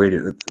again,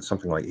 waited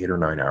something like 8 or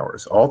 9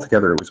 hours.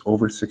 Altogether, it was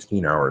over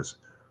 16 hours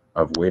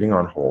of waiting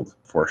on hold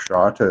for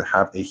Shaw to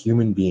have a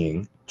human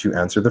being to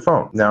answer the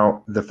phone.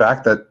 Now, the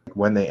fact that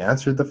when they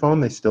answered the phone,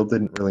 they still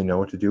didn't really know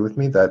what to do with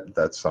me,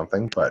 that's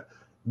something. But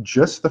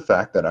just the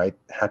fact that I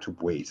had to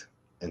wait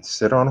and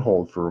sit on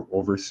hold for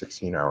over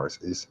 16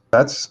 hours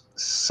that's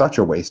such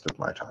a waste of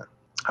my time.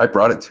 I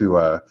brought it to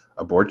a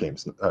board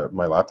games,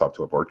 my laptop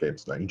to a board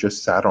games night, and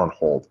just sat on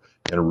hold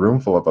in a room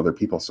full of other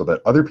people so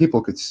that other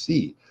people could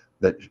see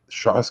that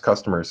Shaw's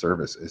customer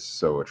service is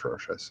so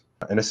atrocious.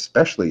 And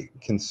especially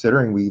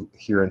considering we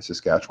here in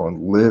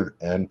Saskatchewan live,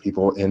 and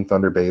people in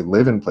Thunder Bay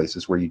live in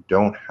places where you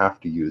don't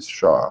have to use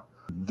Shaw.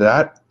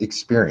 That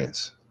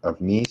experience of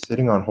me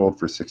sitting on hold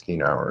for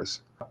 16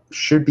 hours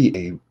should be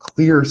a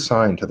clear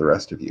sign to the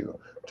rest of you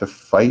to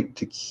fight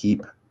to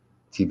keep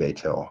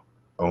btih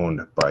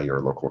owned by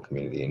your local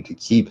community and to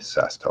keep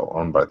SaskTel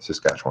owned by the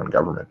Saskatchewan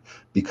government.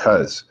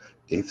 Because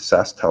if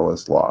SaskTel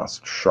is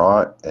lost,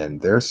 Shaw and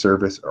their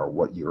service are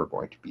what you are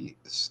going to be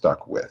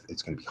stuck with.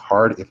 It's going to be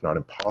hard, if not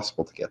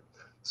impossible, to get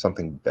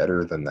something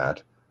better than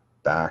that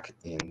back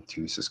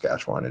into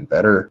Saskatchewan and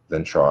better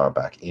than Shaw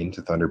back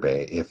into Thunder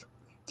Bay if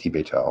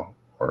btih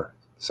or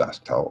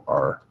SaskTel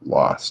are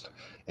lost.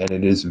 And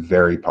it is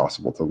very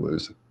possible to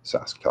lose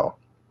SaskTel.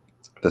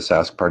 The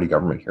Sask Party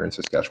government here in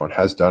Saskatchewan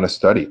has done a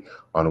study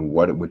on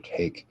what it would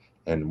take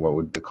and what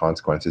would the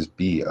consequences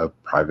be of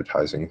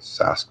privatizing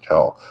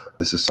SaskTel.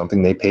 This is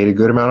something they paid a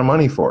good amount of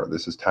money for.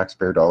 This is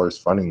taxpayer dollars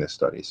funding this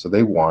study, so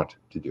they want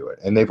to do it.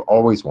 And they've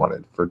always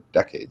wanted for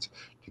decades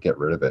to get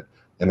rid of it.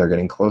 And they're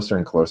getting closer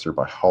and closer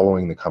by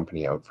hollowing the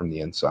company out from the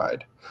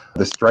inside.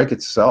 The strike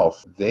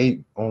itself, they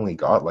only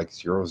got like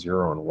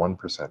 0.0 and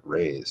 1%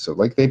 raise. So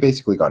like they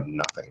basically got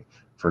nothing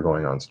for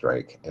going on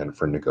strike and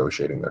for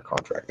negotiating their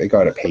contract. They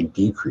got a pay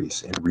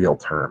decrease in real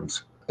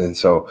terms. And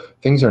so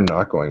things are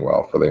not going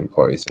well for the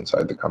employees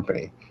inside the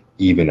company,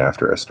 even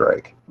after a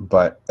strike.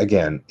 But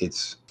again,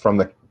 it's from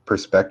the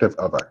perspective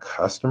of a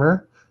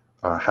customer,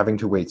 having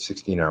to wait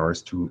 16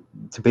 hours to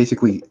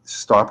basically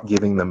stop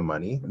giving them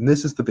money. And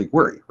this is the big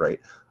worry, right?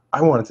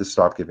 I wanted to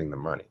stop giving them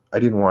money. I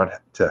didn't want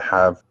to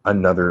have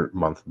another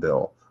month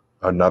bill,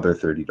 another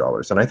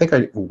 $30. And I think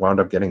I wound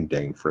up getting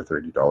dinged for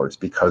 $30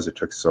 because it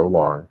took so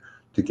long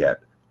to get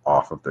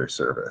off of their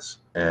service.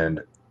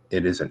 And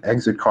it is an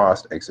exit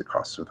cost. Exit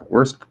costs are the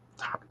worst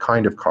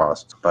kind of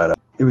costs, but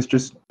it was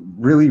just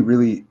really,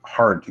 really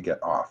hard to get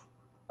off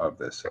of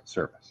this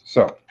service.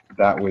 So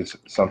that was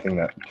something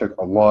that took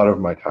a lot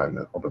of my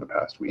time over the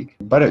past week.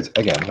 But it's,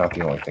 again, not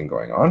the only thing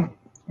going on.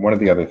 One of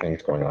the other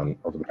things going on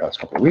over the past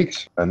couple of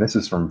weeks, and this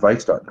is from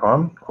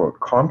Vice.com, quote,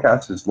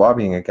 Comcast is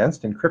lobbying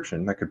against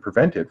encryption that could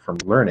prevent it from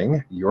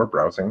learning your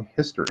browsing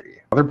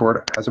history.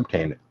 Motherboard has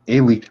obtained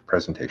a leaked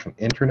presentation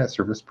internet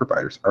service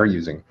providers are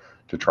using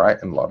to try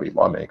and lobby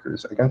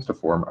lawmakers against a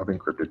form of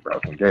encrypted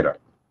browsing data.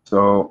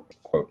 So,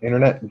 quote,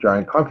 internet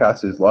giant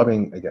Comcast is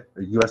lobbying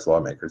U.S.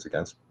 lawmakers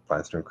against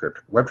plans to encrypt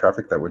web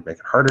traffic that would make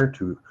it harder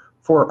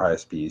for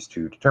ISPs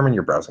to determine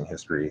your browsing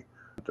history.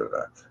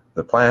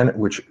 The plan,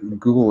 which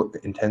Google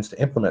intends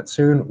to implement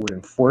soon, would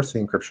enforce the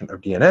encryption of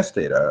DNS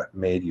data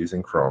made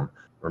using Chrome,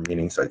 or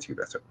meaning sites you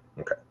visit.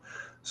 Okay,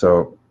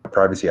 so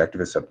privacy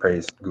activists have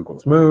praised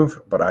Google's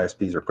move, but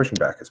ISPs are pushing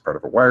back as part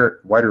of a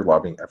wider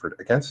lobbying effort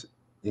against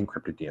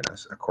encrypted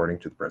DNS, according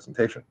to the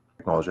presentation.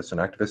 Technologists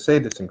and activists say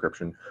this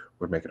encryption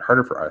would make it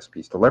harder for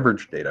ISPs to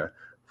leverage data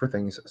for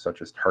things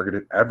such as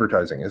targeted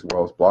advertising, as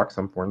well as block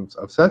some forms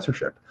of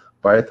censorship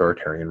by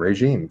authoritarian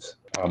regimes.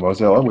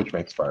 Mozilla, which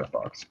makes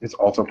Firefox, is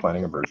also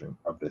planning a version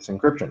of this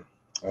encryption.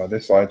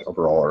 These slides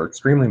overall are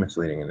extremely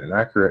misleading and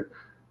inaccurate,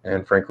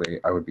 and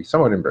frankly, I would be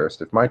somewhat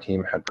embarrassed if my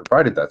team had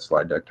provided that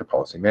slide deck to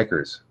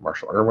policymakers.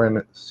 Marshall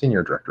Irwin,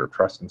 Senior Director of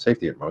Trust and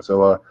Safety at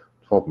Mozilla,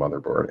 told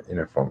Motherboard in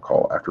a phone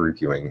call after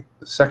reviewing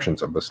the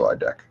sections of the slide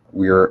deck.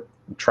 We are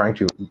trying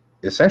to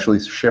essentially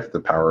shift the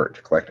power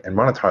to collect and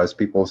monetize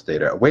people's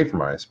data away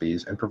from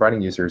ISPs and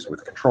providing users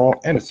with control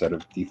and a set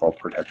of default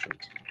protections.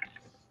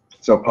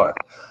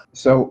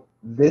 So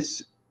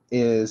this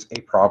is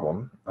a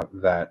problem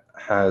that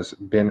has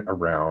been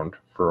around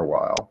for a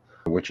while,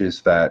 which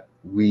is that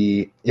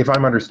if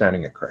I'm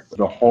understanding it correctly,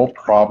 the whole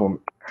problem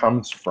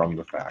comes from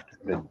the fact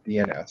that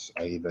DNS,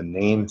 i.e. the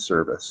name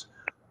service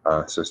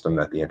system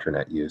that the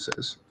internet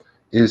uses,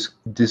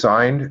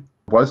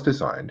 was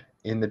designed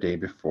in the day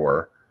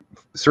before,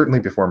 certainly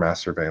before mass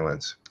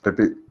surveillance, but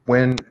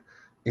when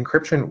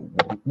encryption,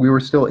 we were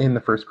still in the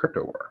first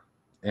crypto war,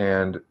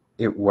 and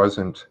it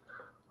wasn't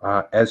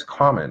as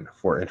common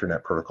for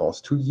internet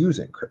protocols to use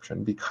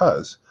encryption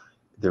because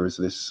there was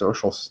this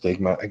social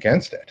stigma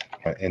against it,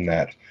 in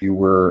that you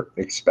were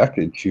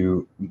expected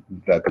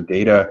that the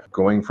data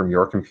going from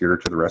your computer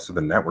to the rest of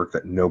the network,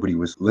 that nobody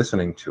was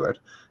listening to it,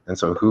 and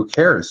so who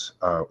cares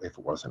if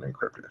it wasn't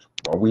encrypted?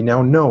 Well, we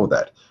now know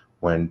that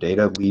when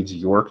data leaves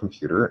your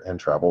computer and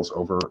travels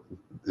over,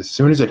 as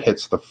soon as it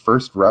hits the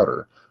first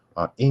router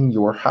in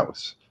your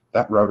house,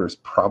 that router is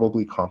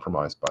probably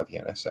compromised by the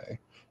NSA.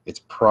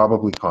 It's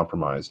probably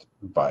compromised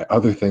by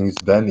other things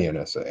than the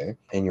NSA,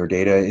 and your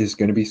data is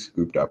going to be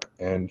scooped up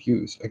and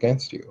used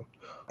against you.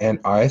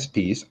 And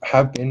ISPs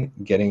have been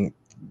getting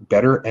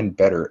better and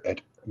better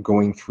at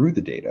going through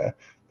the data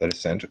that is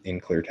sent in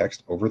clear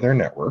text over their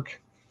network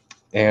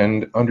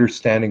and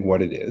understanding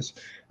what it is.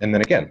 And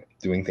then again,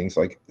 doing things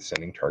like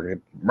sending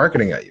targeted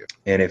marketing at you.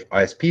 And if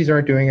ISPs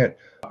aren't doing it,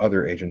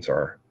 other agents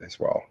are as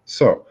well.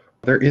 So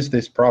there is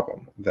this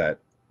problem that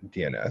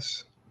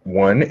DNS,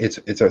 one, it's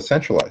a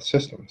centralized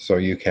system. So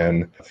you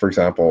can, for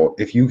example,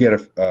 if you get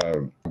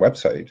a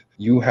website,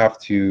 you have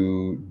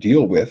to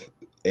deal with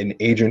an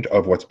agent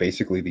of what's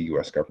basically the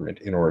US government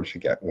in order to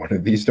get one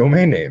of these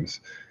domain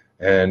names.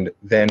 And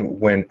then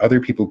when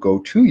other people go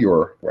to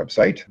your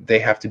website, they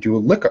have to do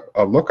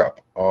a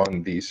lookup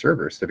on these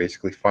servers to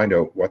basically find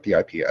out what the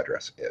IP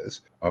address is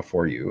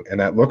for you. And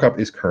that lookup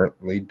is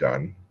currently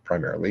done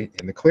primarily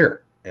in the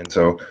clear. And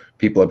so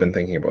people have been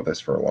thinking about this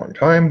for a long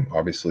time.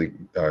 Obviously,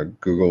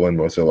 Google and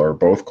Mozilla are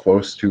both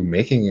close to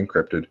making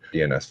encrypted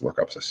DNS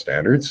lookups a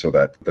standard, so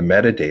that the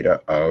metadata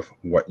of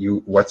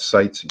what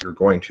sites you're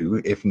going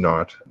to, if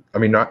not, I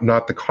mean,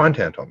 not the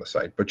content on the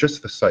site, but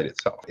just the site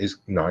itself, is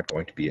not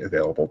going to be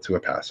available to a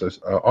passive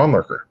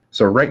onlooker.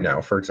 So right now,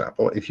 for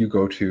example, if you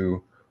go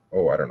to,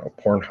 I don't know,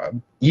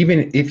 Pornhub,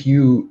 even if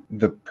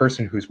the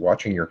person who's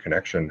watching your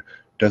connection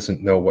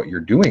doesn't know what you're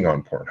doing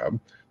on Pornhub,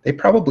 they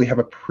probably have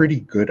a pretty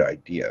good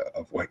idea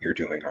of what you're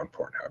doing on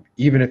Pornhub,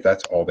 even if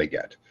that's all they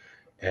get.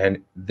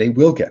 And they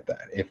will get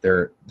that if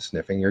they're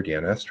sniffing your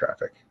DNS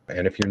traffic,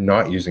 and if you're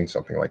not using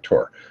something like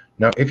Tor.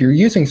 Now, if you're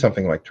using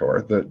something like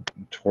Tor, the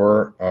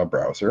Tor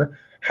browser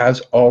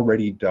has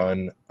already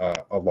done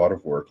a lot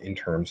of work in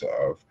terms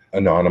of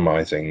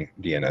anonymizing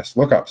DNS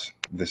lookups.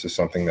 This is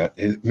something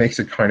that makes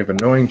it kind of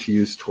annoying to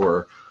use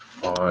Tor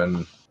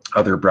on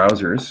other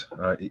browsers.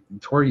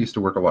 Tor used to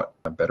work a lot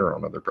better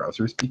on other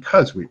browsers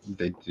because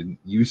they didn't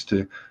used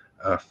to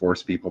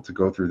force people to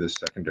go through this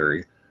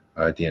secondary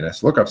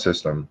DNS lookup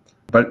system,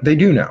 but they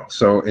do now.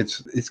 So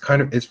it's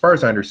kind of, as far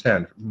as I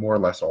understand, more or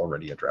less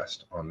already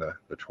addressed on the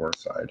Tor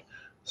side.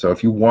 So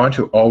if you want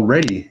to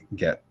already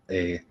get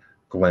a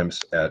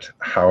glimpse at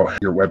how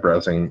your web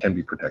browsing can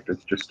be protected,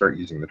 just start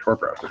using the Tor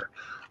browser.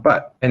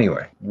 But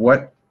anyway,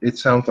 what it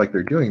sounds like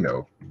they're doing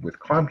though with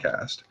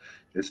Comcast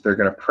is they're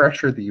going to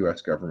pressure the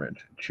US government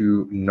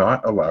to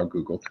not allow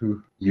Google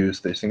to use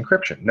this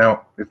encryption.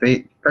 Now, if they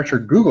pressure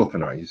Google to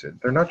not use it,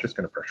 they're not just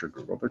going to pressure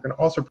Google, they're going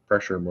to also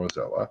pressure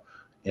Mozilla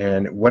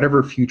and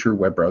whatever future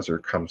web browser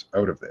comes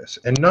out of this.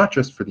 And not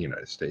just for the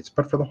United States,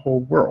 but for the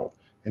whole world.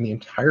 And the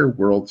entire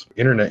world's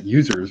internet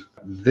users,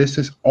 this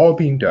is all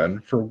being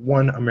done for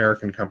one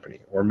American company,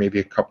 or maybe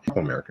a couple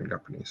American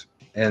companies.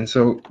 And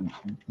so,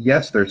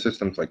 yes, there are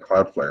systems like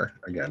Cloudflare,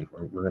 again,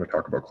 we're going to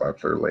talk about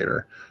Cloudflare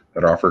later,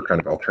 that offer kind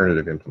of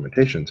alternative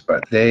implementations,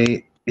 but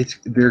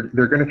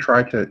they're going to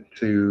try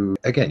to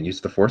again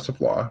use the force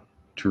of law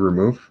to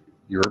remove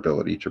your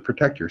ability to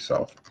protect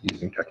yourself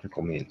using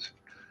technical means.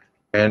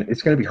 And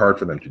it's going to be hard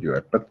for them to do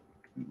it, but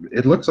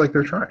it looks like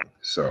they're trying.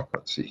 So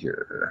let's see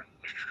here.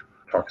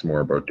 Talks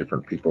more about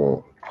different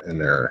people and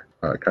their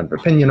kind of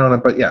opinion on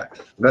it, but yeah,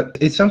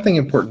 it's something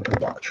important to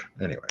watch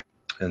anyway.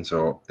 And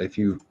so if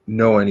you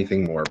know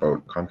anything more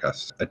about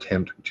Comcast's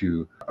attempt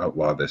to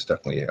outlaw this,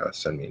 definitely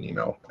send me an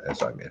email,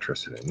 as I'm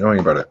interested in knowing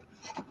about it.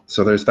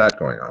 So there's that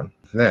going on.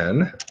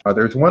 Then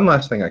there's one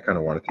last thing I kind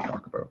of wanted to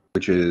talk about,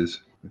 which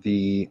is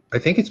I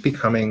think it's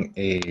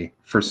becoming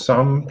for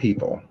some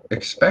people,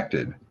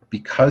 expected,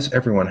 because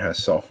everyone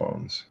has cell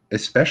phones,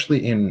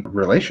 especially in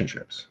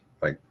relationships,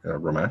 like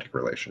romantic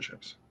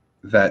relationships,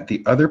 that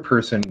the other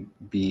person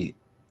be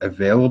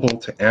available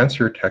to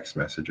answer text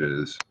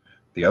messages,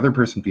 the other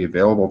person be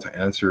available to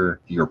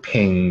answer your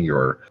ping,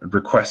 your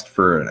request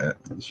for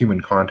human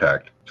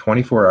contact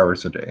 24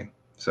 hours a day,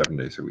 7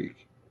 days a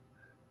week.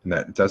 And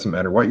that it doesn't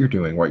matter what you're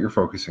doing, what you're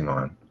focusing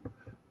on,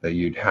 that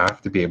you'd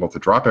have to be able to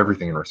drop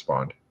everything and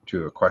respond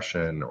to a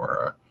question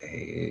or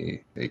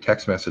a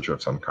text message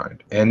of some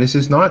kind. And this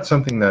is not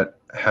something that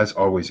has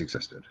always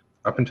existed.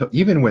 Up until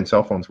even when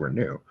cell phones were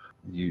new,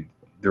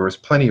 there was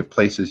plenty of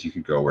places you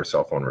could go where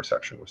cell phone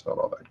reception was not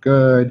all that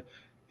good.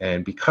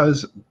 And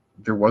because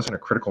there wasn't a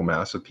critical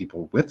mass of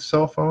people with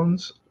cell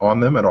phones on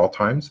them at all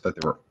times, that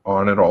they were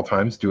on at all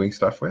times doing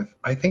stuff with,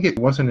 I think it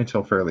wasn't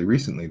until fairly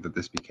recently that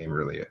this became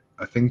really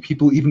a thing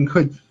people even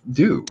could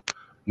do,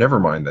 never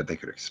mind that they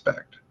could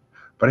expect.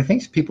 But I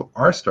think people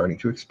are starting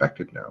to expect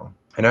it now.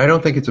 And I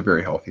don't think it's a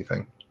very healthy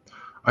thing.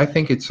 I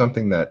think it's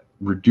something that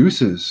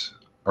reduces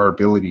our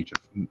ability to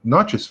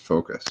not just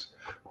focus,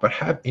 but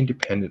have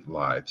independent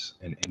lives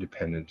and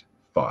independent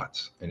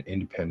thoughts and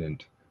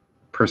independent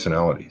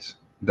personalities.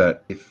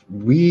 That if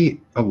we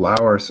allow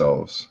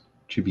ourselves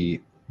to be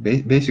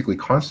basically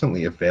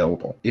constantly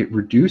available, it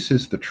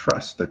reduces the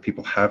trust that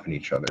people have in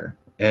each other.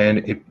 And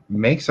it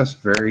makes us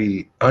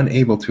very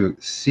unable to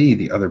see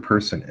the other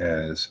person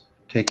as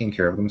taking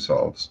care of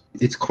themselves.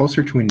 It's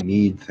closer to a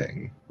need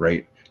thing,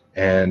 right?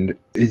 And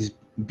is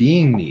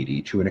being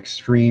needy to an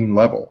extreme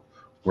level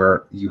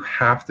where you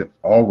have to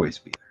always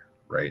be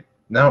there, right?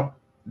 Now,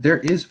 there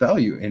is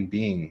value in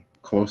being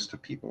close to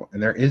people,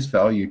 and there is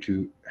value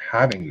to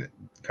having the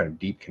kind of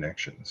deep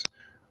connections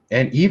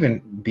and even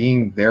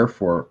being there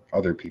for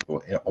other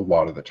people a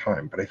lot of the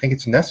time. But I think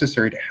it's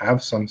necessary to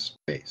have some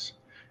space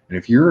And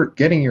if you're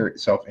getting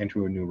yourself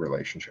into a new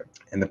relationship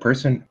and the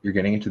person you're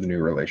getting into the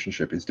new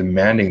relationship is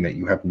demanding that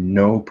you have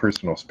no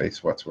personal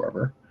space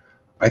whatsoever,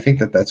 I think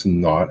that that's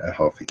not a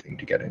healthy thing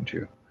to get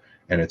into.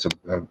 And it's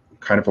a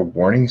kind of a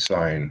warning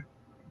sign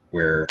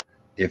where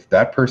if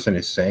that person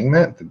is saying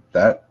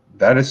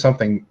that is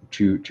something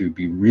to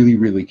be really,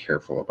 really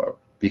careful about,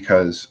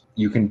 because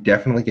you can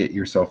definitely get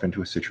yourself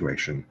into a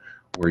situation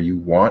where you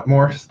want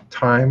more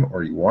time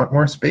or you want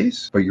more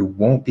space, but you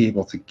won't be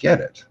able to get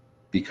it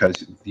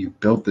because you've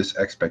built this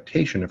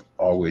expectation of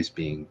always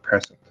being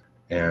present.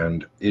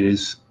 And it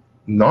is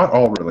not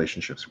all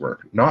relationships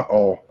work. Not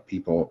all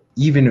people,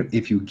 even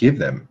if you give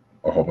them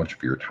a whole bunch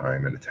of your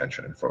time and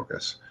attention and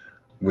focus,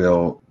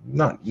 will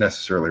not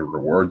necessarily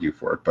reward you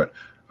for it, but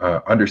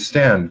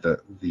understand that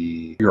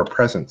your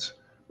presence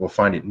will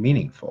find it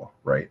meaningful,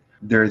 right?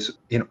 There's,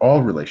 in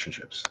all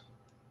relationships,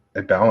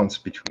 a balance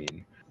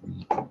between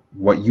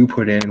what you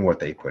put in and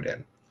what they put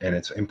in. And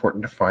it's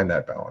important to find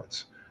that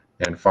balance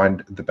and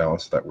find the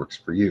balance that works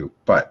for you.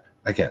 But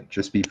again,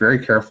 just be very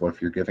careful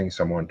if you're giving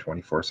someone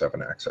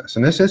 24/7 access.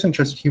 And this isn't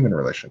just human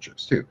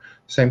relationships too.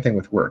 Same thing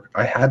with work.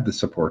 I had the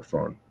support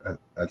phone at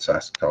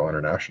SaskTel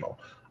International.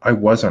 I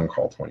was on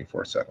call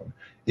 24/7.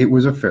 It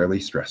was a fairly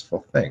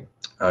stressful thing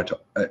to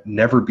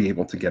never be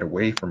able to get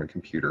away from a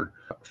computer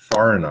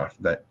far enough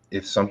that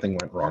if something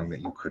went wrong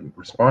that you couldn't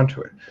respond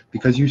to it,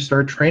 because you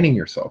start training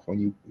yourself when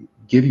you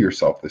give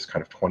yourself this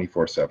kind of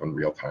 24/7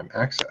 real-time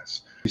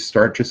access. You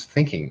start just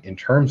thinking in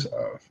terms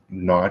of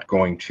not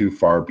going too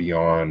far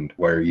beyond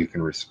where you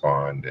can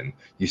respond, and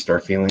you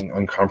start feeling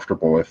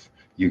uncomfortable if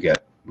you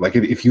get, like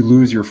if you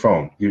lose your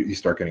phone, you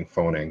start getting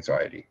phone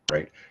anxiety,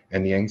 right?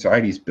 And the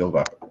anxieties build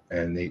up,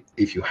 and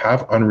if you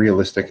have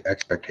unrealistic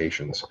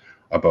expectations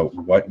about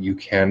what you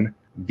can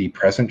be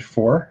present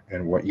for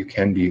and what you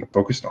can be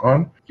focused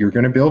on, you're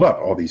going to build up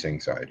all these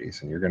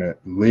anxieties and you're going to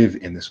live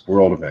in this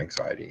world of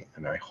anxiety.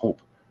 And I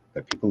hope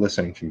that people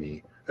listening to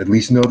me at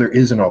least know there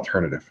is an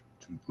alternative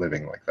to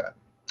living like that,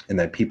 and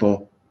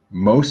that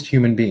most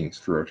human beings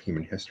throughout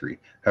human history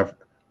have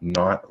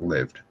not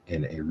lived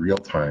in a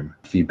real-time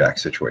feedback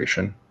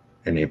situation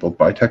enabled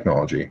by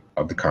technology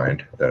of the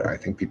kind that I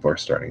think people are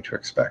starting to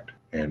expect.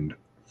 And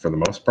for the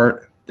most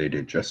part, they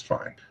did just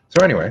fine.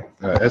 So anyway,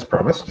 as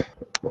promised,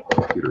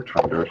 computer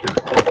timed out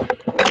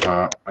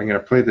here. I'm going to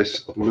play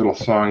this little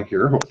song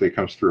here. Hopefully it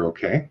comes through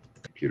okay.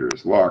 Computer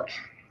is locked.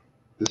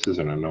 This is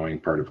an annoying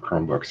part of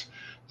Chromebooks,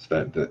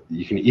 so that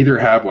you can either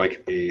have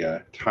like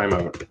a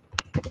timeout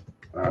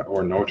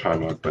or no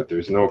timeout, but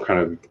there's no kind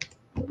of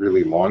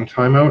really long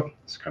timeout.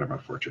 It's kind of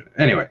unfortunate.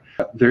 Anyway,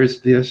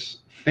 there's this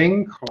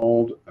thing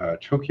called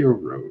Tokyo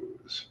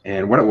Rose.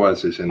 And what it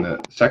was is, in the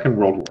Second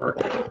World War,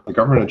 the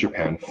government of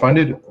Japan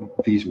funded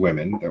these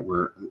women that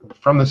were,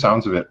 from the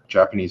sounds of it,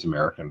 Japanese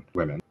American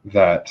women,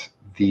 that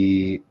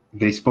they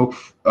spoke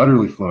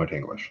utterly fluent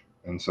English.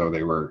 And so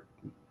they were,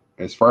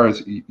 as far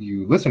as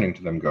you listening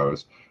to them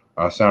goes,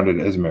 sounded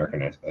as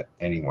American as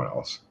anyone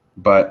else.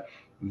 But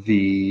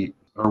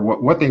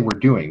what they were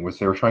doing was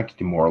they were trying to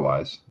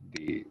demoralize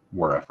the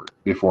war effort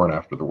before and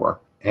after the war.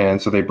 And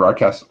so they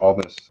broadcast all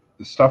this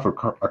stuff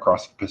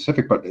across the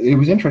Pacific. But it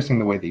was interesting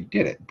the way they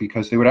did it,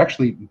 because they would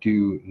actually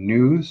do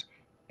news,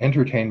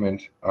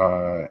 entertainment,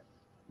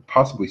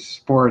 possibly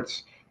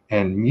sports,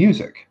 and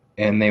music.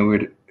 And they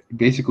would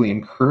basically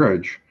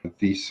encourage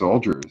these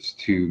soldiers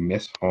to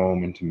miss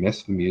home and to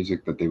miss the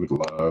music that they would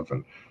love,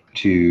 and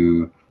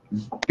to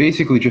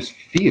basically just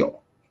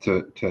feel,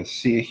 to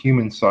see a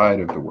human side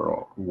of the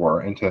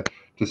war, and to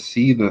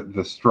see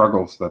the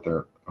struggles that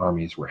their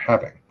armies were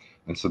having.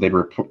 And so they'd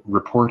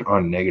report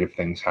on negative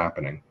things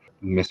happening,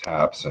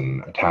 mishaps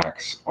and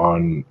attacks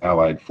on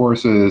Allied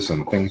forces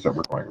and things that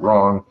were going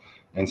wrong.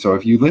 And so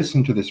if you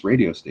listen to this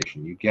radio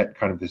station, you get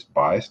kind of this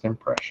biased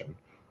impression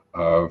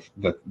of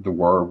that the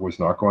war was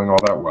not going all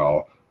that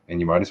well, and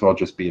you might as well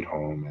just be at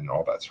home and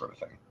all that sort of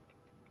thing.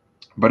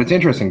 But it's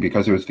interesting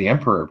because it was the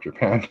Emperor of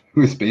Japan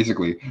who was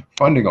basically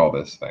funding all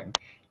this thing.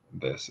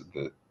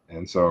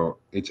 And so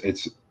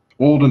it's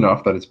old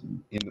enough that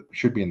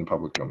should be in the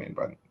public domain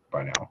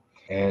by now.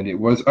 And it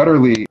was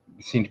utterly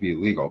seen to be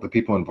illegal. The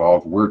people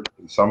involved were,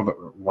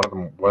 one of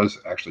them was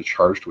actually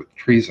charged with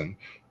treason,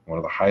 one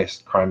of the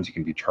highest crimes you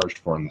can be charged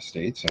for in the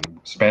States, and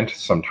spent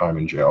some time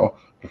in jail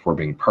before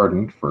being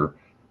pardoned for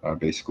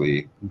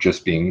basically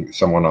just being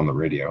someone on the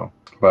radio.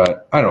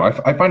 But I don't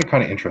know, I find it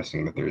kind of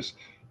interesting that there's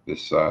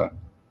this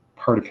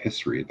part of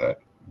history that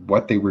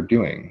what they were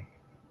doing,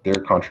 their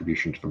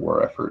contribution to the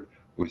war effort,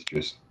 was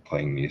just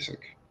playing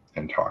music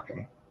and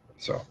talking.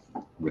 So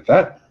with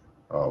that,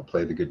 I'll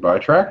play the goodbye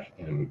track,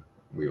 and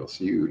we will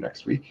see you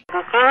next week.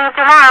 We'll see you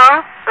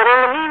tomorrow, but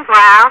in the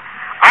meanwhile,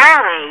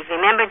 always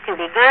remember to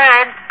be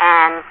good,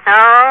 and so...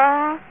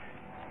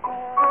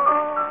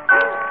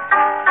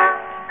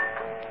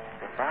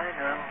 Goodbye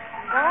now.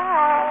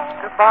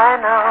 Goodbye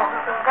now.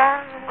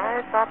 Goodbye.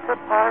 I thought the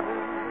party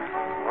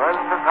was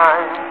the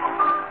time.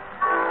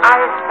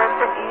 I spent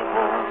the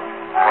evening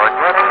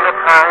forgetting the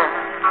time.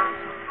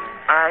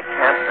 I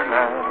can't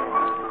deny.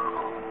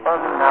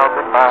 And now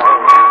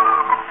goodbye.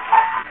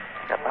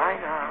 Goodbye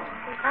now.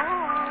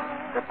 Goodbye.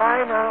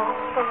 Goodbye now.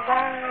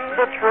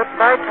 The trip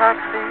by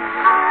taxi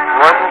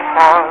wasn't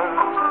far.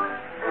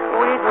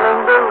 We'd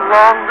linger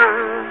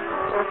longer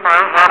if I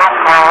had a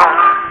car.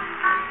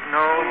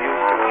 No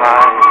use to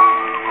cry.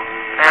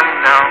 And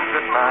now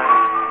goodbye.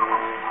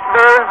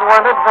 There's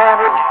one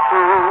advantage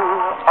to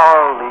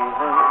our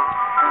leaving.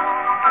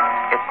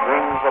 It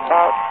brings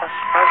about a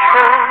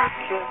special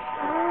kiss.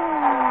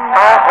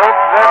 I hope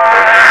that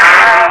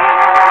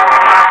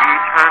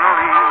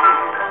eternally,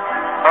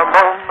 a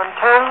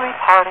momentary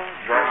parting,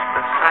 just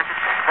a second,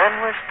 then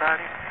we're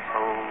starting.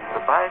 Oh,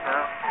 goodbye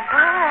now.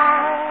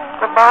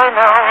 Goodbye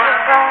now.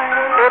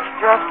 It's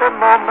just a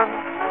moment,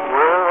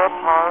 we're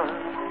apart.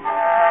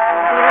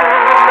 You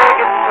make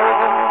it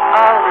certain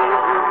I'll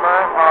leave you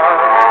my heart.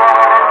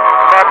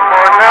 But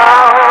for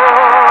now,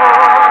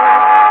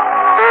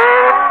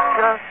 it's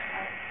just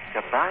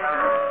goodbye now.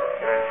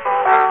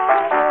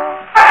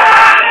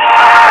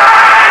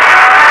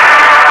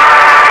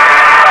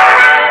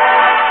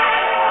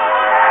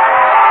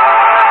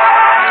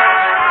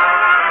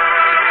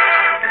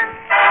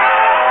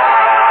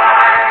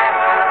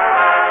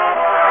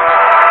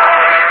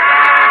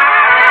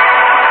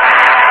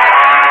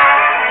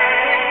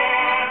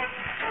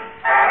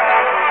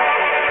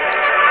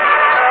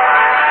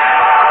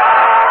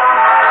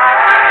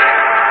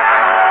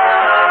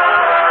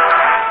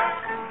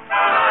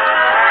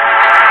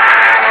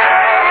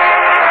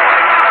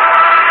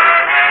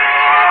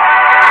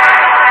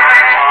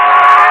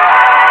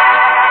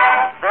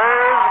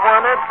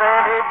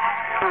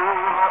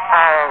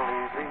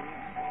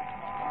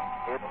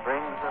 It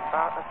brings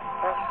about a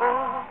special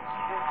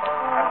kiss.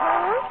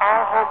 I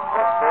hope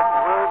that it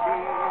will be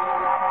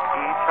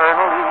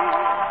eternally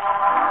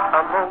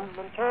a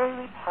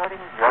momentary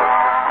parting, just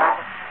a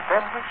second,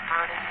 then we're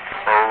starting.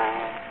 Oh,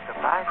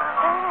 goodbye now.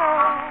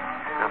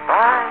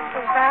 Goodbye,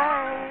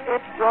 goodbye.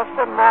 It's just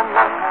a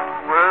moment,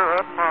 we're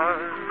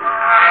apart.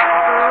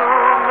 To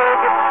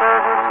make it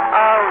certain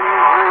I'll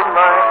leave you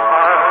my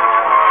heart.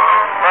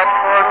 But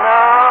for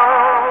now,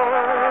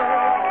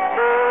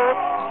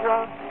 it's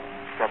just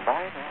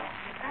goodbye now.